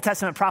preaching, Old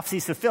Testament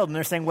prophecies fulfilled, and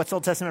they're saying, what's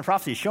Old Testament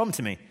prophecy? Show them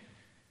to me.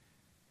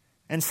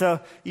 And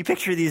so you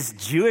picture these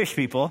Jewish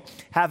people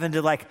having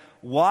to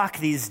walk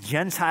these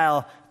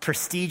Gentile,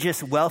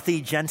 prestigious,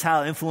 wealthy,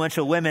 Gentile,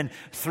 influential women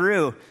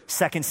through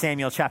 2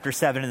 Samuel chapter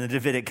 7 in the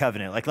Davidic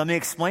covenant. Let me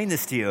explain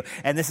this to you.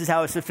 And this is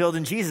how it's fulfilled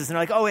in Jesus. And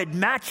they're like, oh, it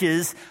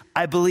matches,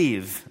 I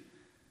believe.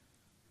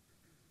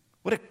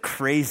 What a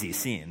crazy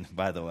scene,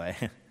 by the way.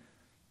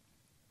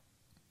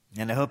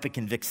 And I hope it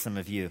convicts some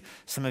of you.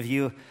 Some of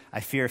you, I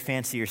fear,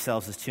 fancy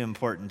yourselves as too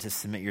important to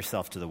submit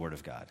yourself to the Word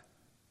of God.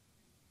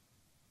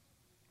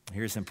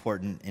 Here's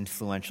important,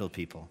 influential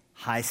people,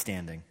 high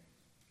standing.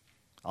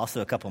 Also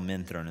a couple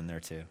men thrown in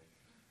there too.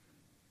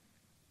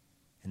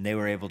 And they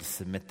were able to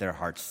submit their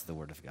hearts to the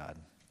Word of God.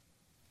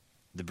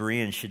 The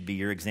Bereans should be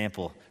your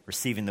example,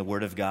 receiving the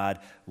Word of God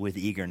with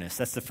eagerness.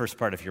 That's the first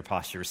part of your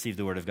posture, receive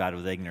the Word of God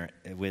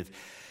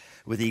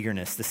with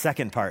eagerness. The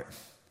second part,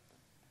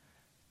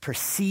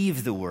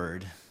 perceive the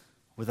Word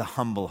with a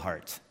humble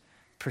heart.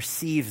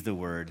 Perceive the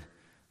Word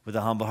with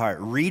a humble heart.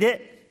 Read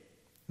it.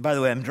 By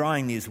the way, I'm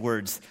drawing these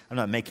words. I'm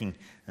not making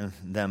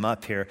them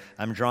up here.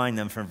 I'm drawing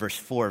them from verse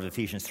 4 of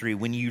Ephesians 3.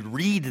 When you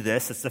read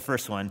this, that's the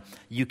first one,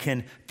 you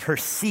can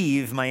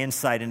perceive my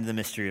insight into the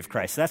mystery of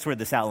Christ. So that's where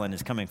this outline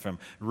is coming from.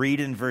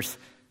 Read in verse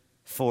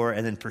 4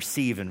 and then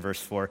perceive in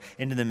verse 4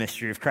 into the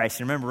mystery of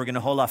Christ. And remember, we're going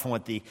to hold off on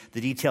what the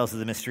details of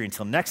the mystery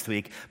until next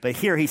week. But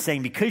here he's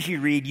saying, because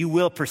you read, you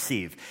will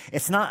perceive.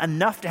 It's not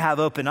enough to have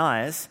open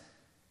eyes.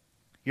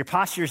 Your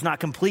posture is not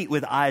complete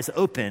with eyes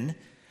open.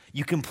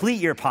 You complete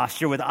your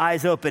posture with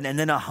eyes open and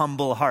then a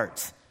humble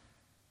heart.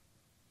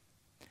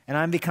 And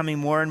I'm becoming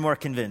more and more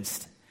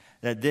convinced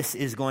that this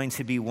is going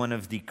to be one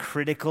of the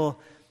critical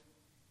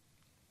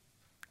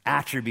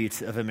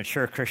attributes of a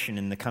mature Christian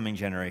in the coming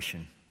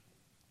generation.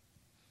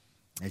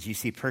 As you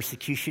see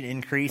persecution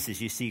increase, as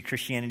you see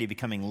Christianity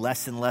becoming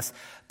less and less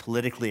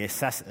politically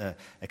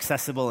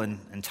accessible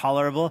and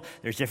tolerable,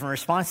 there's different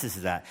responses to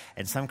that.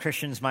 And some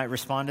Christians might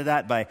respond to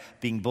that by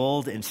being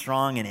bold and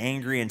strong and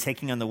angry and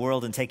taking on the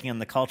world and taking on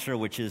the culture,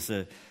 which is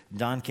a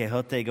Don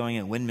Quixote going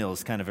at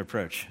windmills kind of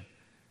approach.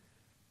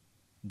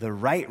 The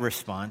right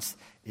response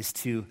is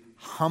to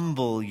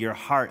humble your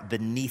heart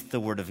beneath the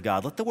Word of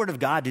God. Let the Word of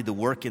God do the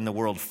work in the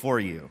world for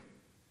you.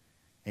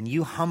 And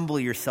you humble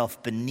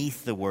yourself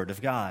beneath the Word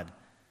of God.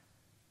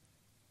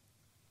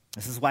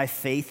 This is why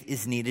faith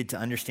is needed to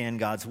understand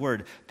God's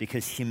Word,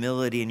 because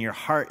humility in your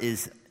heart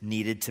is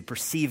needed to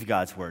perceive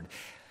God's Word.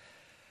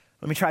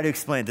 Let me try to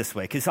explain it this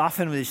way, because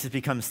often this just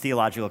becomes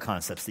theological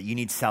concepts, that you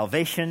need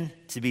salvation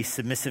to be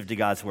submissive to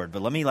God's Word.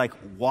 But let me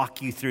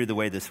walk you through the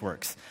way this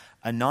works.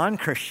 A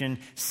non-Christian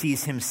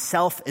sees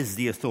himself as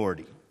the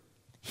authority.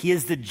 He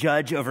is the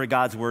judge over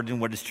God's Word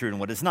and what is true and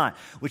what is not,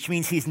 which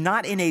means he's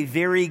not in a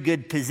very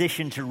good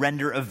position to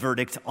render a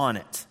verdict on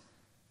it.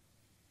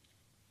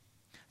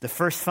 The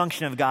first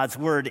function of God's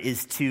Word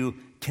is to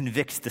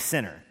convict the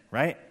sinner,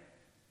 right?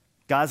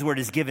 God's Word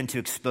is given to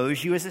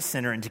expose you as a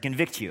sinner and to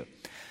convict you.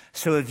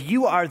 So if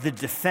you are the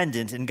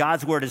defendant and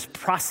God's Word is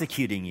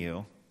prosecuting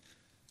you,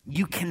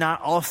 you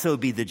cannot also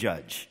be the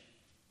judge.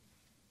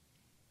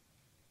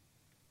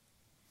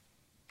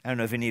 I don't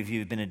know if any of you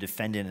have been a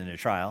defendant in a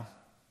trial.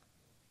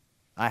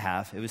 I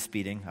have. It was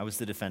speeding. I was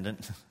the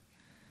defendant.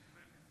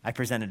 I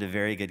presented a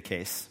very good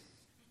case.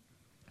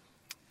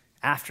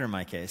 After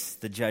my case,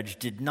 the judge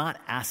did not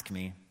ask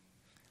me,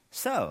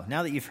 so,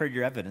 now that you've heard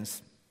your evidence,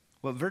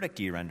 what verdict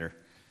do you render?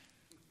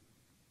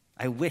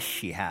 I wish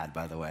she had,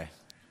 by the way,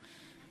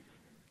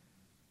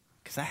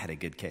 because I had a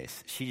good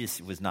case. She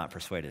just was not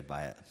persuaded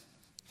by it.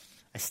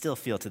 I still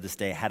feel to this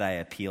day, had I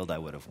appealed, I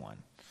would have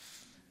won.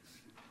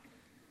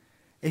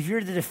 If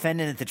you're the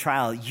defendant at the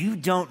trial, you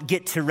don't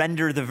get to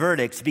render the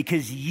verdict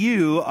because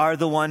you are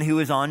the one who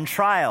is on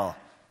trial.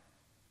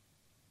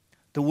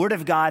 The Word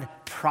of God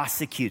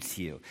prosecutes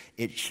you.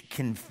 It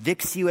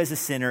convicts you as a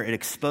sinner. It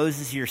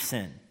exposes your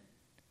sin.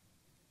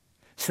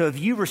 So if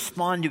you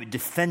respond to it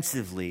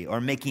defensively or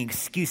making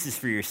excuses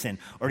for your sin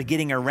or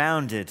getting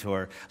around it,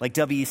 or like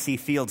W.C.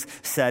 Fields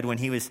said when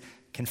he was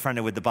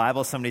confronted with the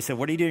Bible, somebody said,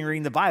 "What are you doing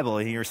reading the Bible?"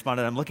 And he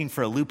responded, "I'm looking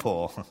for a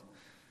loophole."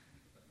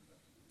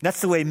 That's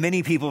the way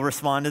many people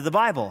respond to the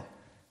Bible,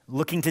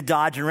 looking to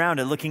dodge around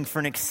it, looking for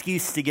an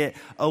excuse to get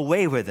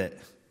away with it.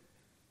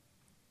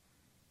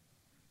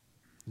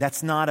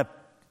 That's not a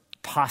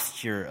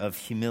posture of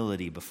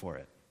humility before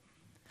it.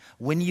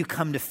 When you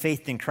come to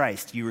faith in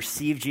Christ, you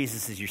receive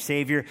Jesus as your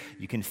Savior,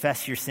 you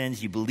confess your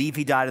sins, you believe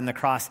He died on the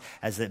cross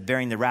as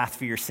bearing the wrath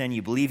for your sin,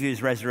 you believe He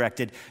was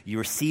resurrected, you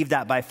receive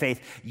that by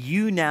faith.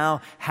 You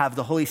now have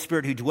the Holy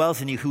Spirit who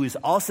dwells in you, who is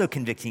also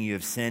convicting you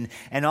of sin,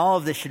 and all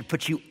of this should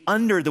put you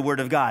under the Word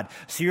of God.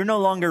 So you're no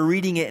longer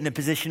reading it in a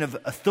position of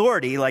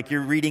authority, like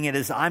you're reading it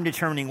as I'm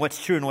determining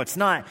what's true and what's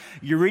not.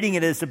 You're reading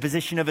it as a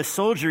position of a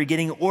soldier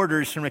getting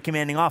orders from a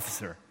commanding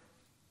officer.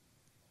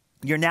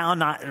 You're now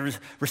not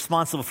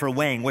responsible for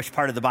weighing which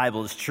part of the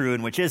Bible is true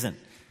and which isn't,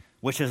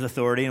 which has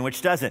authority and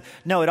which doesn't.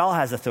 No, it all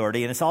has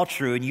authority and it's all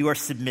true and you are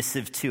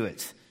submissive to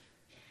it.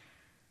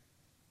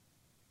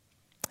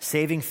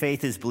 Saving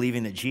faith is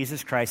believing that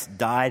Jesus Christ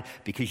died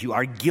because you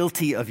are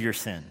guilty of your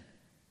sin.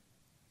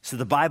 So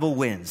the Bible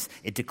wins.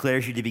 It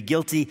declares you to be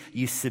guilty.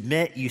 You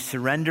submit, you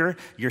surrender.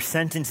 Your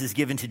sentence is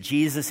given to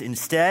Jesus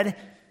instead.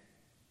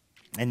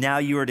 And now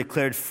you are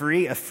declared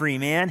free, a free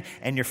man,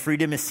 and your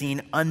freedom is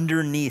seen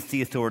underneath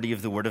the authority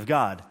of the Word of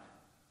God.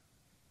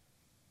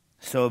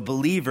 So a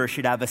believer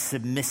should have a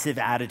submissive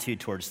attitude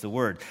towards the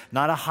Word,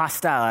 not a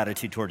hostile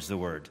attitude towards the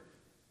Word.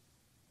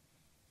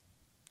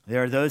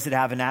 There are those that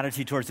have an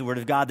attitude towards the Word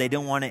of God. They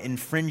don't want it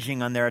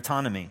infringing on their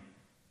autonomy.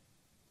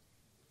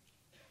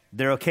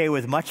 They're okay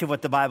with much of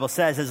what the Bible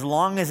says as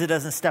long as it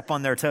doesn't step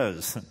on their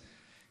toes.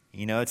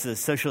 You know, it's a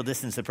social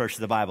distance approach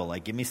to the Bible.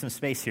 Like, give me some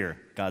space here,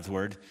 God's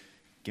Word.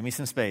 Give me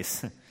some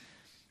space.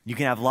 You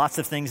can have lots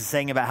of things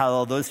saying about how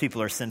all those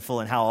people are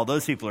sinful and how all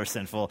those people are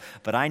sinful,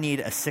 but I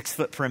need a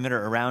 6-foot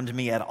perimeter around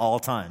me at all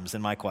times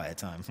in my quiet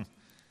time.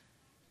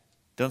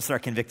 Don't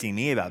start convicting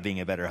me about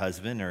being a better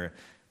husband or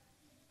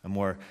a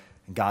more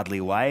godly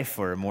wife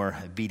or a more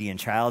obedient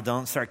child.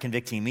 Don't start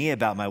convicting me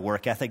about my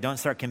work ethic. Don't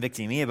start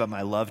convicting me about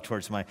my love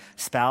towards my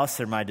spouse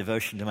or my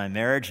devotion to my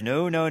marriage.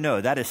 No.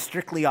 That is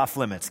strictly off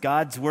limits.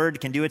 God's Word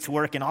can do its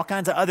work in all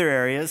kinds of other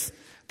areas.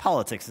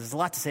 Politics. There's a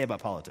lot to say about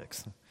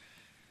politics.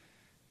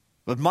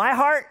 But my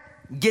heart,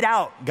 get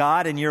out,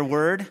 God, and your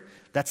Word.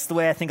 That's the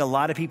way I think a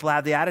lot of people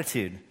have the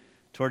attitude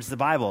towards the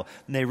Bible.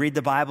 And they read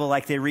the Bible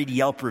like they read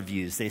Yelp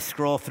reviews. They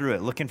scroll through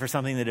it looking for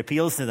something that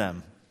appeals to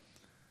them.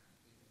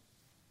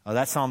 Oh,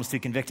 that psalm's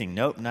too convicting.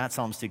 Nope, that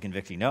psalm's too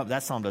convicting. Nope,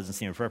 that psalm doesn't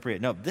seem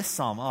appropriate. Nope, this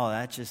psalm,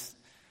 that just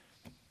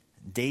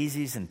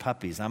daisies and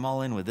puppies. I'm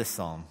all in with this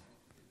psalm.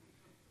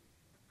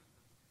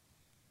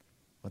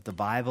 But the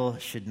Bible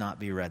should not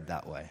be read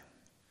that way.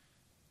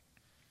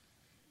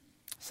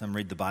 Some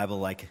treat the Bible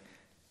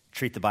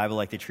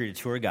like they treat a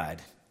tour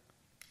guide.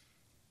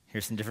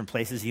 Here's some different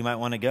places you might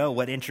want to go.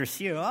 What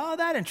interests you? Oh,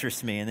 that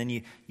interests me. And then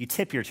you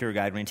tip your tour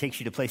guide when he takes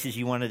you to places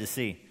you wanted to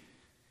see.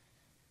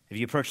 If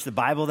you approach the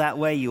Bible that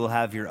way, you will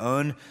have your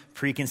own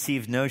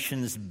preconceived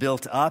notions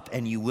built up,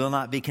 and you will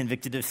not be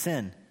convicted of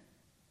sin.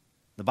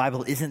 The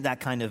Bible isn't that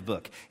kind of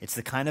book. It's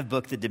the kind of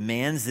book that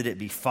demands that it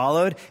be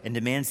followed and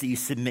demands that you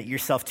submit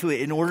yourself to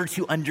it in order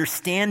to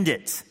understand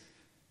it.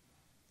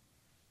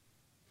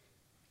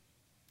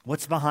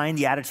 What's behind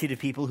the attitude of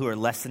people who are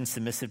less than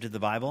submissive to the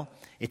Bible?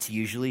 It's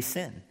usually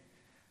sin.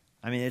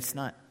 I mean, it's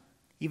not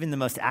even the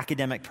most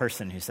academic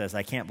person who says,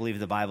 I can't believe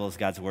the Bible is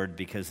God's Word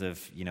because of,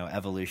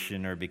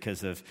 evolution or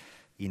because of,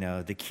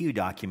 the Q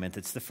document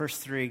that's the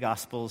first 3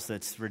 Gospels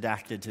that's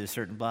redacted to a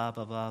certain blah,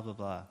 blah, blah, blah,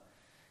 blah.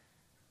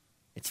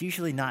 It's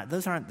usually not,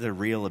 those aren't the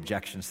real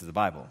objections to the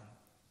Bible.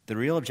 The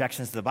real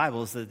objections to the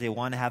Bible is that they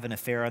want to have an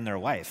affair on their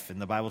wife,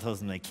 and the Bible tells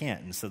them they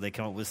can't, and so they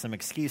come up with some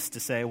excuse to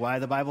say why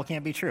the Bible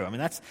can't be true. I mean,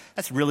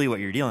 that's really what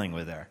you're dealing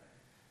with there.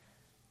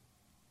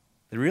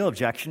 The real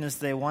objection is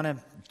they want to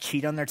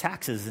cheat on their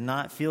taxes and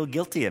not feel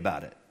guilty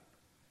about it.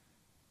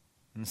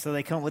 And so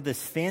they come up with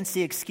this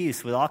fancy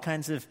excuse with all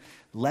kinds of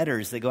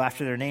letters that go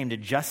after their name to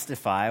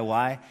justify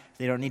why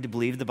they don't need to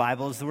believe the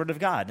Bible is the Word of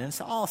God. And it's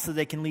all so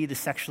they can lead a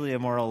sexually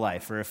immoral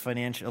life or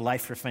a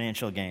life for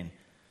financial gain.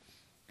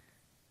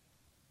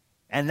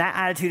 And that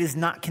attitude is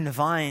not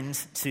confined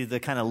to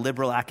the kind of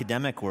liberal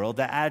academic world.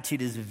 That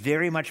attitude is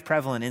very much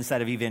prevalent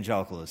inside of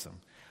evangelicalism,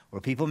 where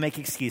people make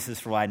excuses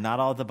for why not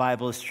all the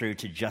Bible is true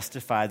to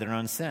justify their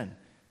own sin.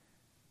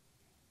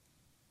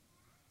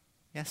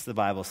 Yes, the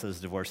Bible says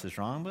divorce is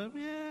wrong, but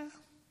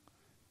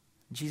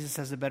Jesus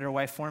has a better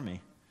wife for me.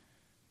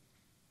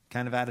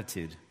 Kind of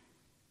attitude.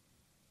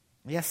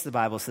 Yes, the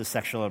Bible says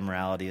sexual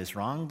immorality is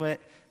wrong, but,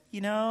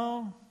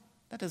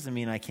 that doesn't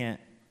mean I can't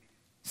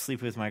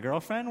sleep with my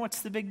girlfriend.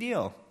 What's the big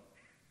deal?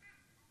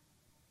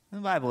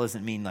 The Bible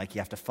doesn't mean like you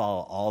have to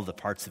follow all the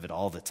parts of it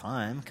all the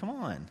time. Come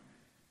on.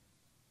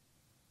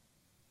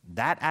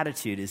 That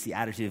attitude is the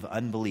attitude of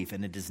unbelief,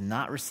 and it is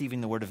not receiving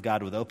the Word of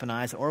God with open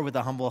eyes or with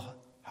a humble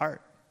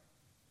heart.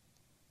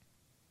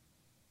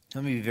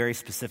 Let me be very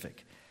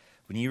specific.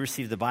 When you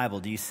receive the Bible,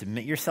 do you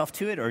submit yourself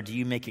to it, or do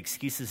you make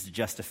excuses to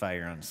justify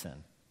your own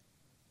sin?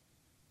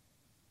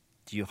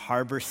 Do you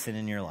harbor sin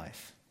in your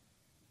life?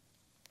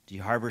 Do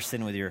you harbor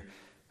sin with your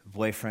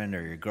boyfriend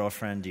or your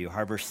girlfriend? Do you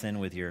harbor sin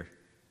with your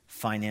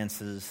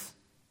finances?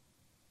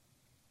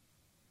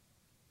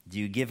 Do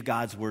you give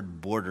God's Word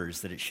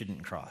borders that it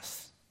shouldn't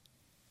cross?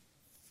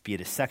 Be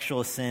it a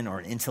sexual sin or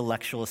an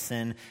intellectual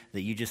sin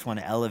that you just want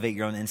to elevate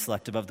your own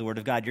intellect above the Word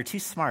of God. You're too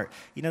smart.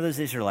 Those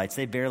Israelites,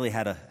 they barely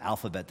had an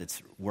alphabet that's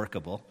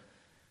workable.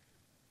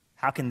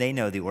 How can they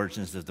know the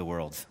origins of the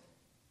world?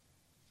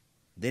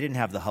 They didn't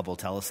have the Hubble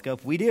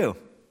telescope. We do.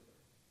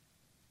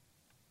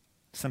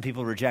 Some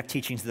people reject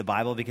teachings of the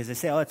Bible because they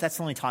say, that's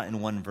only taught in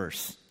one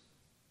verse.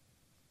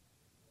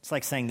 It's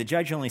like saying the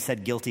judge only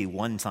said guilty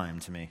one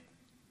time to me.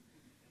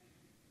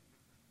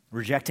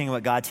 Rejecting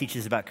what God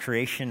teaches about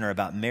creation or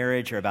about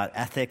marriage or about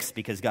ethics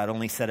because God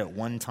only said it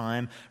one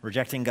time.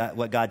 Rejecting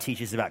what God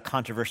teaches about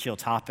controversial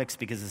topics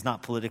because it's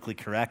not politically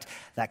correct.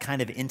 That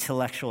kind of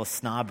intellectual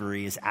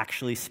snobbery is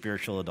actually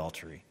spiritual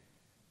adultery.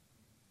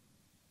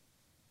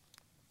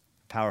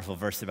 Powerful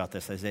verse about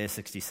this, Isaiah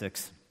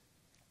 66.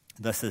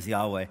 Thus says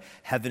Yahweh,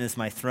 heaven is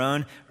my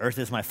throne, earth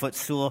is my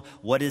footstool.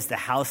 What is the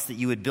house that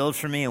you would build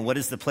for me, and what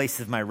is the place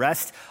of my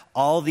rest?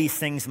 All these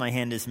things my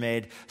hand has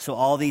made, so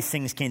all these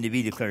things came to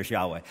be, declares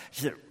Yahweh.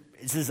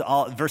 This is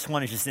all. Verse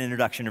 1 is just an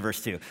introduction to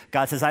verse 2.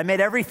 God says, I made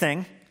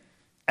everything.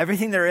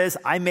 Everything there is,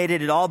 I made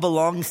it. It all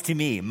belongs to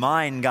me.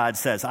 Mine, God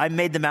says. I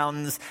made the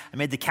mountains. I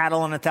made the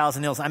cattle on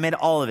 1,000 hills. I made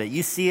all of it.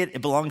 You see it.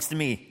 It belongs to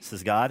me,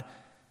 says God.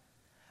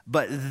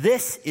 But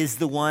this is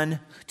the one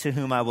to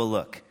whom I will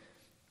look.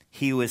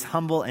 He who is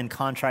humble and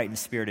contrite in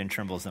spirit and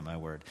trembles at my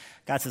word.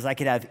 God says, I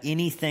could have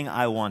anything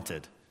I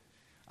wanted.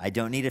 I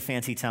don't need a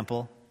fancy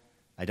temple.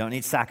 I don't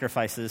need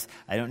sacrifices.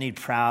 I don't need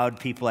proud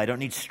people. I don't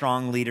need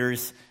strong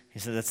leaders. He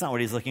said, that's not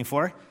what he's looking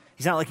for.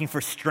 He's not looking for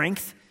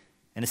strength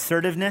and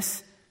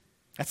assertiveness.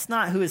 That's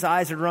not who his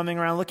eyes are roaming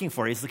around looking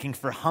for. He's looking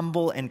for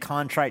humble and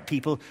contrite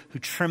people who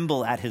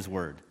tremble at his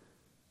word.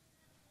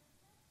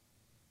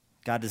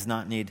 God does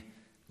not need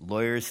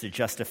lawyers to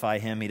justify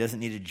him. He doesn't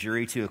need a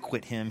jury to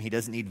acquit him. He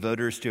doesn't need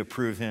voters to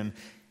approve him.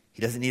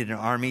 He doesn't need an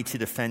army to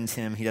defend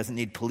him. He doesn't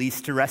need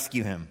police to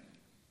rescue him.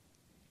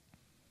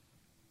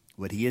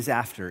 What he is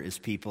after is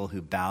people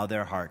who bow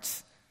their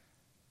hearts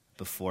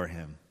before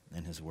him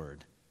and his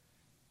word.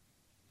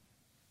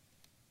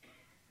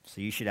 So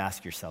you should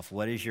ask yourself,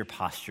 what is your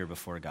posture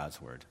before God's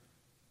word?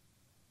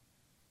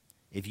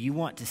 If you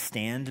want to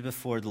stand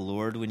before the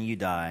Lord when you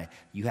die,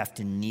 you have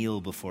to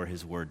kneel before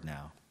his word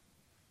now.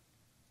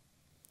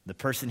 The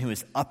person who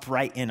is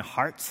upright in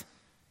heart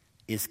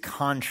is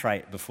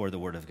contrite before the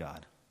word of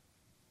God.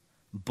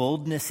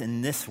 Boldness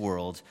in this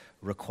world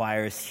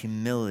requires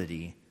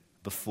humility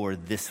before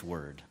this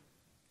word.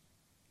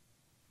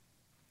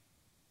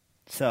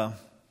 So,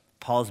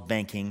 Paul's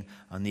banking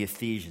on the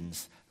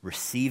Ephesians,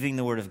 receiving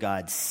the word of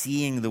God,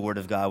 seeing the word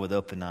of God with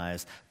open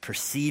eyes,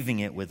 perceiving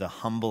it with a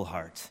humble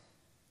heart,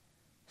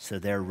 so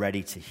they're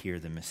ready to hear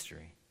the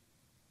mystery.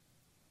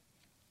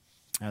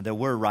 Now, there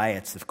were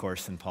riots, of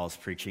course, in Paul's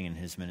preaching and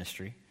his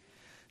ministry.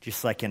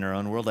 Just like in our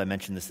own world, I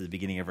mentioned this at the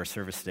beginning of our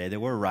service today, there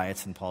were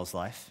riots in Paul's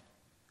life.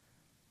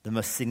 The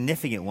most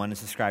significant one is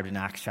described in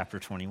Acts chapter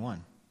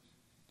 21.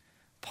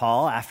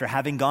 Paul, after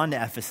having gone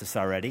to Ephesus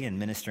already and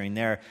ministering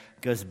there,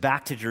 goes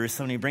back to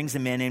Jerusalem and he brings a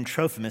man named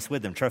Trophimus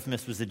with him.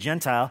 Trophimus was a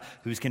Gentile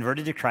who was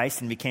converted to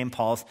Christ and became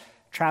Paul's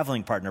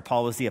traveling partner.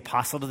 Paul was the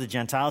apostle to the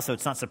Gentiles, so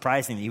it's not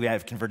surprising that he would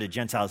have converted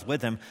Gentiles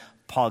with him.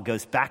 Paul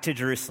goes back to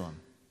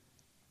Jerusalem.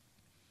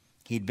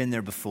 He'd been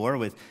there before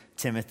with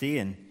Timothy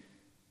and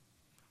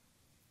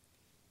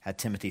had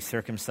Timothy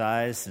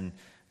circumcised and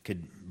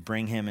could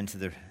bring him into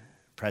the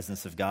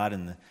presence of God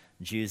and the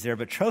Jews there.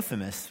 But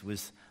Trophimus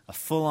was a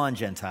full-on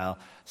Gentile.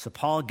 So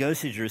Paul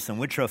goes to Jerusalem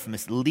with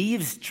Trophimus,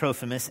 leaves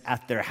Trophimus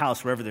at their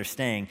house, wherever they're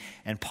staying,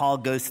 and Paul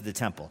goes to the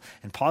temple.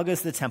 And Paul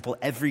goes to the temple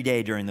every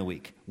day during the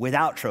week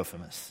without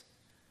Trophimus.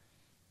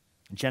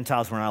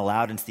 Gentiles were not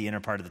allowed into the inner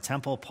part of the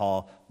temple.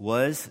 Paul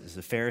was, as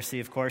a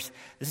Pharisee, of course.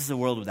 This is a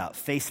world without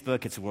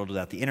Facebook. It's a world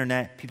without the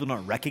internet. People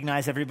don't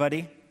recognize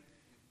everybody.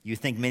 You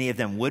think many of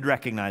them would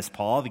recognize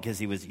Paul because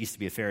he used to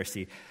be a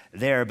Pharisee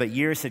there, but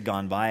years had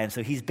gone by, and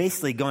so he's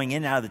basically going in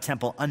and out of the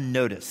temple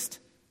unnoticed.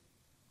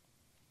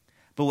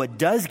 But what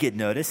does get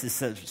noticed is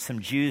some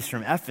Jews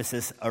from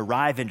Ephesus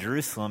arrive in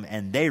Jerusalem,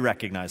 and they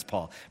recognize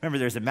Paul. Remember,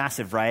 there's a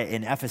massive riot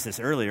in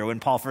Ephesus earlier when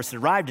Paul first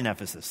arrived in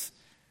Ephesus.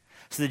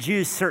 So the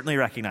Jews certainly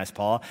recognize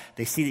Paul.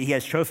 They see that he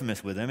has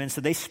Trophimus with him, and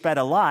so they spread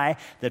a lie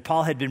that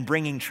Paul had been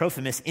bringing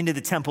Trophimus into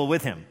the temple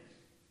with him,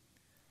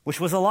 which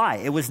was a lie.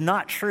 It was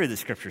not true, the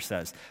scripture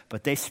says,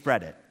 but they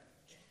spread it.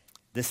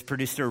 This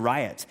produced a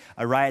riot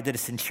that a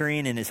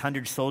centurion and his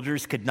 100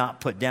 soldiers could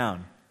not put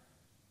down.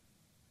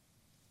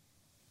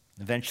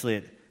 Eventually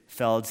it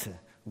fell to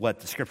what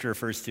the scripture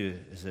refers to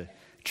as a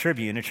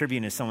tribune. A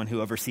tribune is someone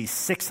who oversees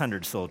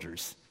 600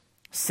 soldiers.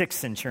 6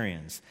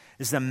 centurions.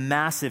 This is a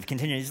massive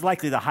contingent. He's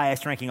likely the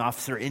highest ranking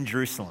officer in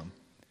Jerusalem.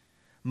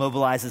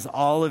 Mobilizes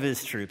all of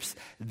his troops.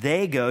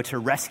 They go to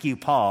rescue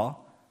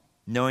Paul,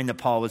 knowing that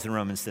Paul was a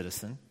Roman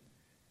citizen.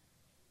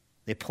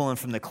 They pull him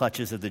from the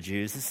clutches of the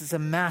Jews. This is a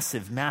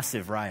massive,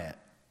 massive riot.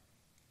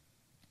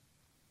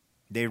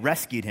 They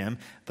rescued him,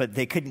 but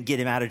they couldn't get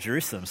him out of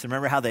Jerusalem. So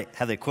remember how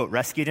they quote,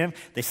 rescued him?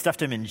 They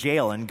stuffed him in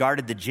jail and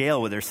guarded the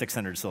jail with their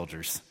 600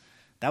 soldiers.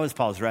 That was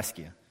Paul's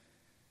rescue.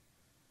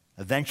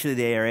 Eventually,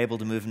 they are able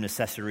to move him to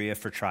Caesarea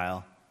for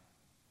trial,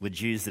 with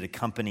Jews that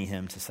accompany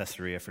him to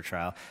Caesarea for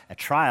trial. At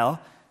trial,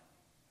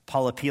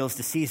 Paul appeals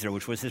to Caesar,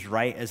 which was his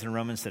right as a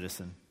Roman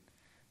citizen,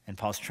 and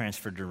Paul's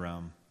transferred to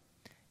Rome.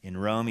 In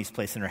Rome, he's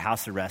placed under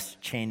house arrest,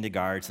 chained to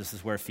guards. This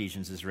is where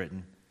Ephesians is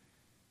written.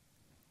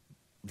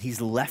 He's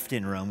left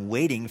in Rome,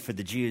 waiting for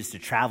the Jews to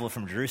travel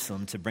from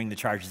Jerusalem to bring the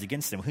charges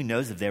against him. Who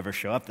knows if they ever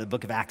show up? The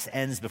book of Acts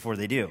ends before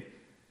they do.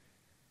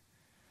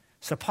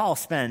 So Paul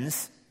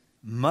spends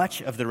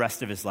much of the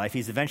rest of his life.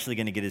 He's eventually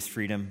going to get his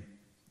freedom.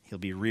 He'll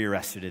be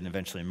rearrested and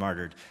eventually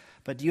martyred.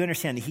 But do you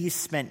understand? He's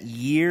spent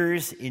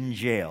years in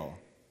jail.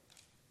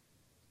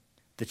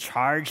 The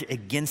charge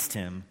against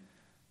him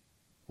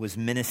was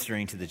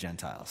ministering to the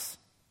Gentiles.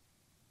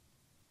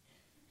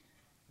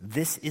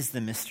 This is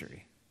the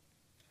mystery.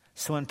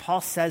 So when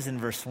Paul says in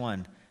verse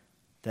 1,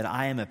 that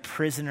I am a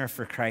prisoner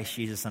for Christ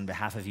Jesus on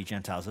behalf of you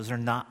Gentiles. Those are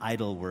not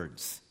idle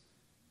words.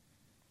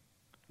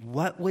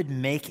 What would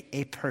make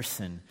a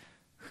person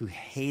who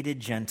hated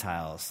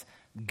Gentiles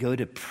go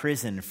to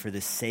prison for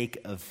the sake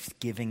of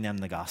giving them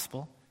the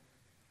gospel?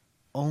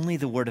 Only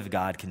the Word of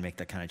God can make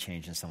that kind of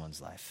change in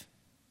someone's life.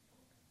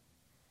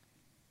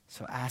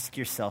 So ask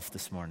yourself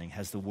this morning,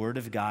 has the Word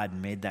of God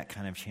made that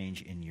kind of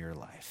change in your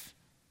life?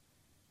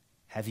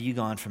 Have you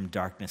gone from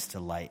darkness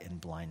to light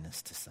and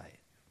blindness to sight?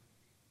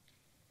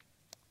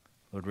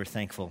 Lord, we're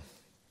thankful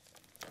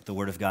the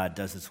Word of God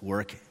does its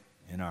work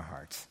in our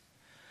hearts.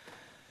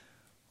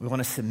 We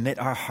want to submit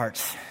our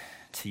hearts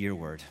to your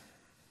Word.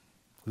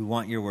 We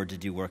want your Word to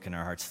do work in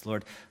our hearts.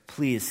 Lord,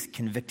 please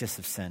convict us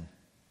of sin.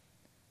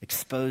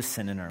 Expose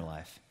sin in our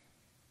life.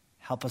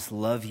 Help us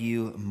love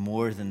you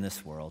more than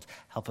this world.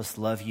 Help us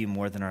love you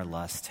more than our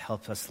lust.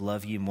 Help us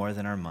love you more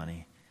than our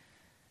money.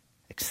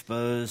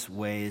 Expose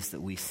ways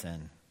that we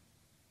sin.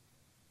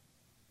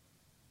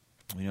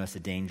 We know it's a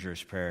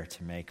dangerous prayer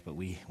to make, but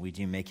we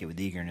do make it with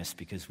eagerness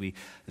because we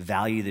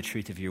value the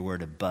truth of your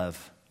word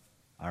above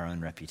our own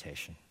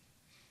reputation.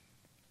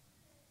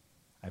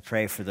 I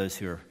pray for those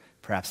who are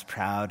perhaps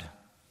proud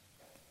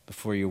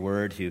before your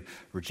word, who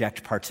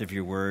reject parts of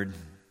your word.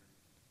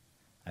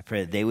 I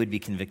pray that they would be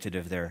convicted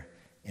of their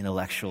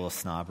intellectual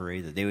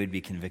snobbery, that they would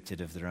be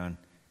convicted of their own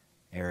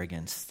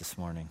arrogance this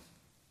morning.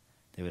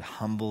 They would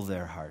humble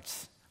their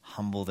hearts,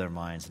 humble their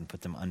minds, and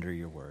put them under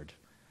your word.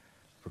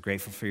 We're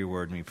grateful for your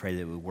word, and we pray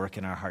that it would work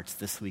in our hearts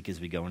this week as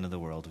we go into the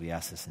world. We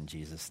ask this in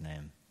Jesus'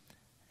 name.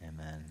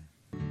 Amen.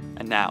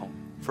 And now,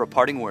 for a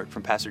parting word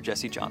from Pastor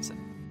Jesse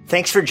Johnson.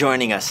 Thanks for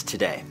joining us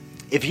today.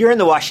 If you're in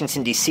the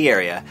Washington, D.C.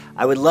 area,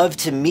 I would love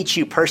to meet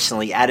you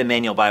personally at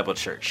Emmanuel Bible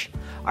Church.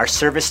 Our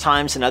service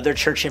times and other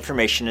church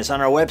information is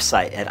on our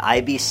website at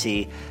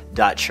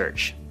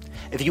ibc.church.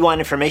 If you want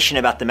information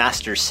about the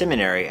Master's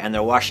Seminary and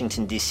their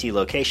Washington, D.C.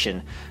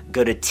 location,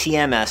 go to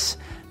tms.edu.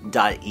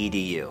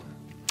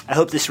 I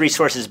hope this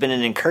resource has been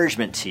an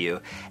encouragement to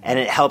you, and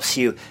it helps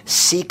you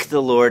seek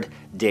the Lord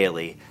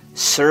daily,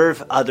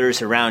 serve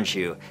others around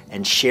you,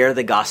 and share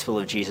the gospel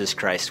of Jesus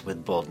Christ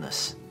with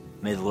boldness.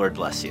 May the Lord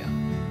bless you.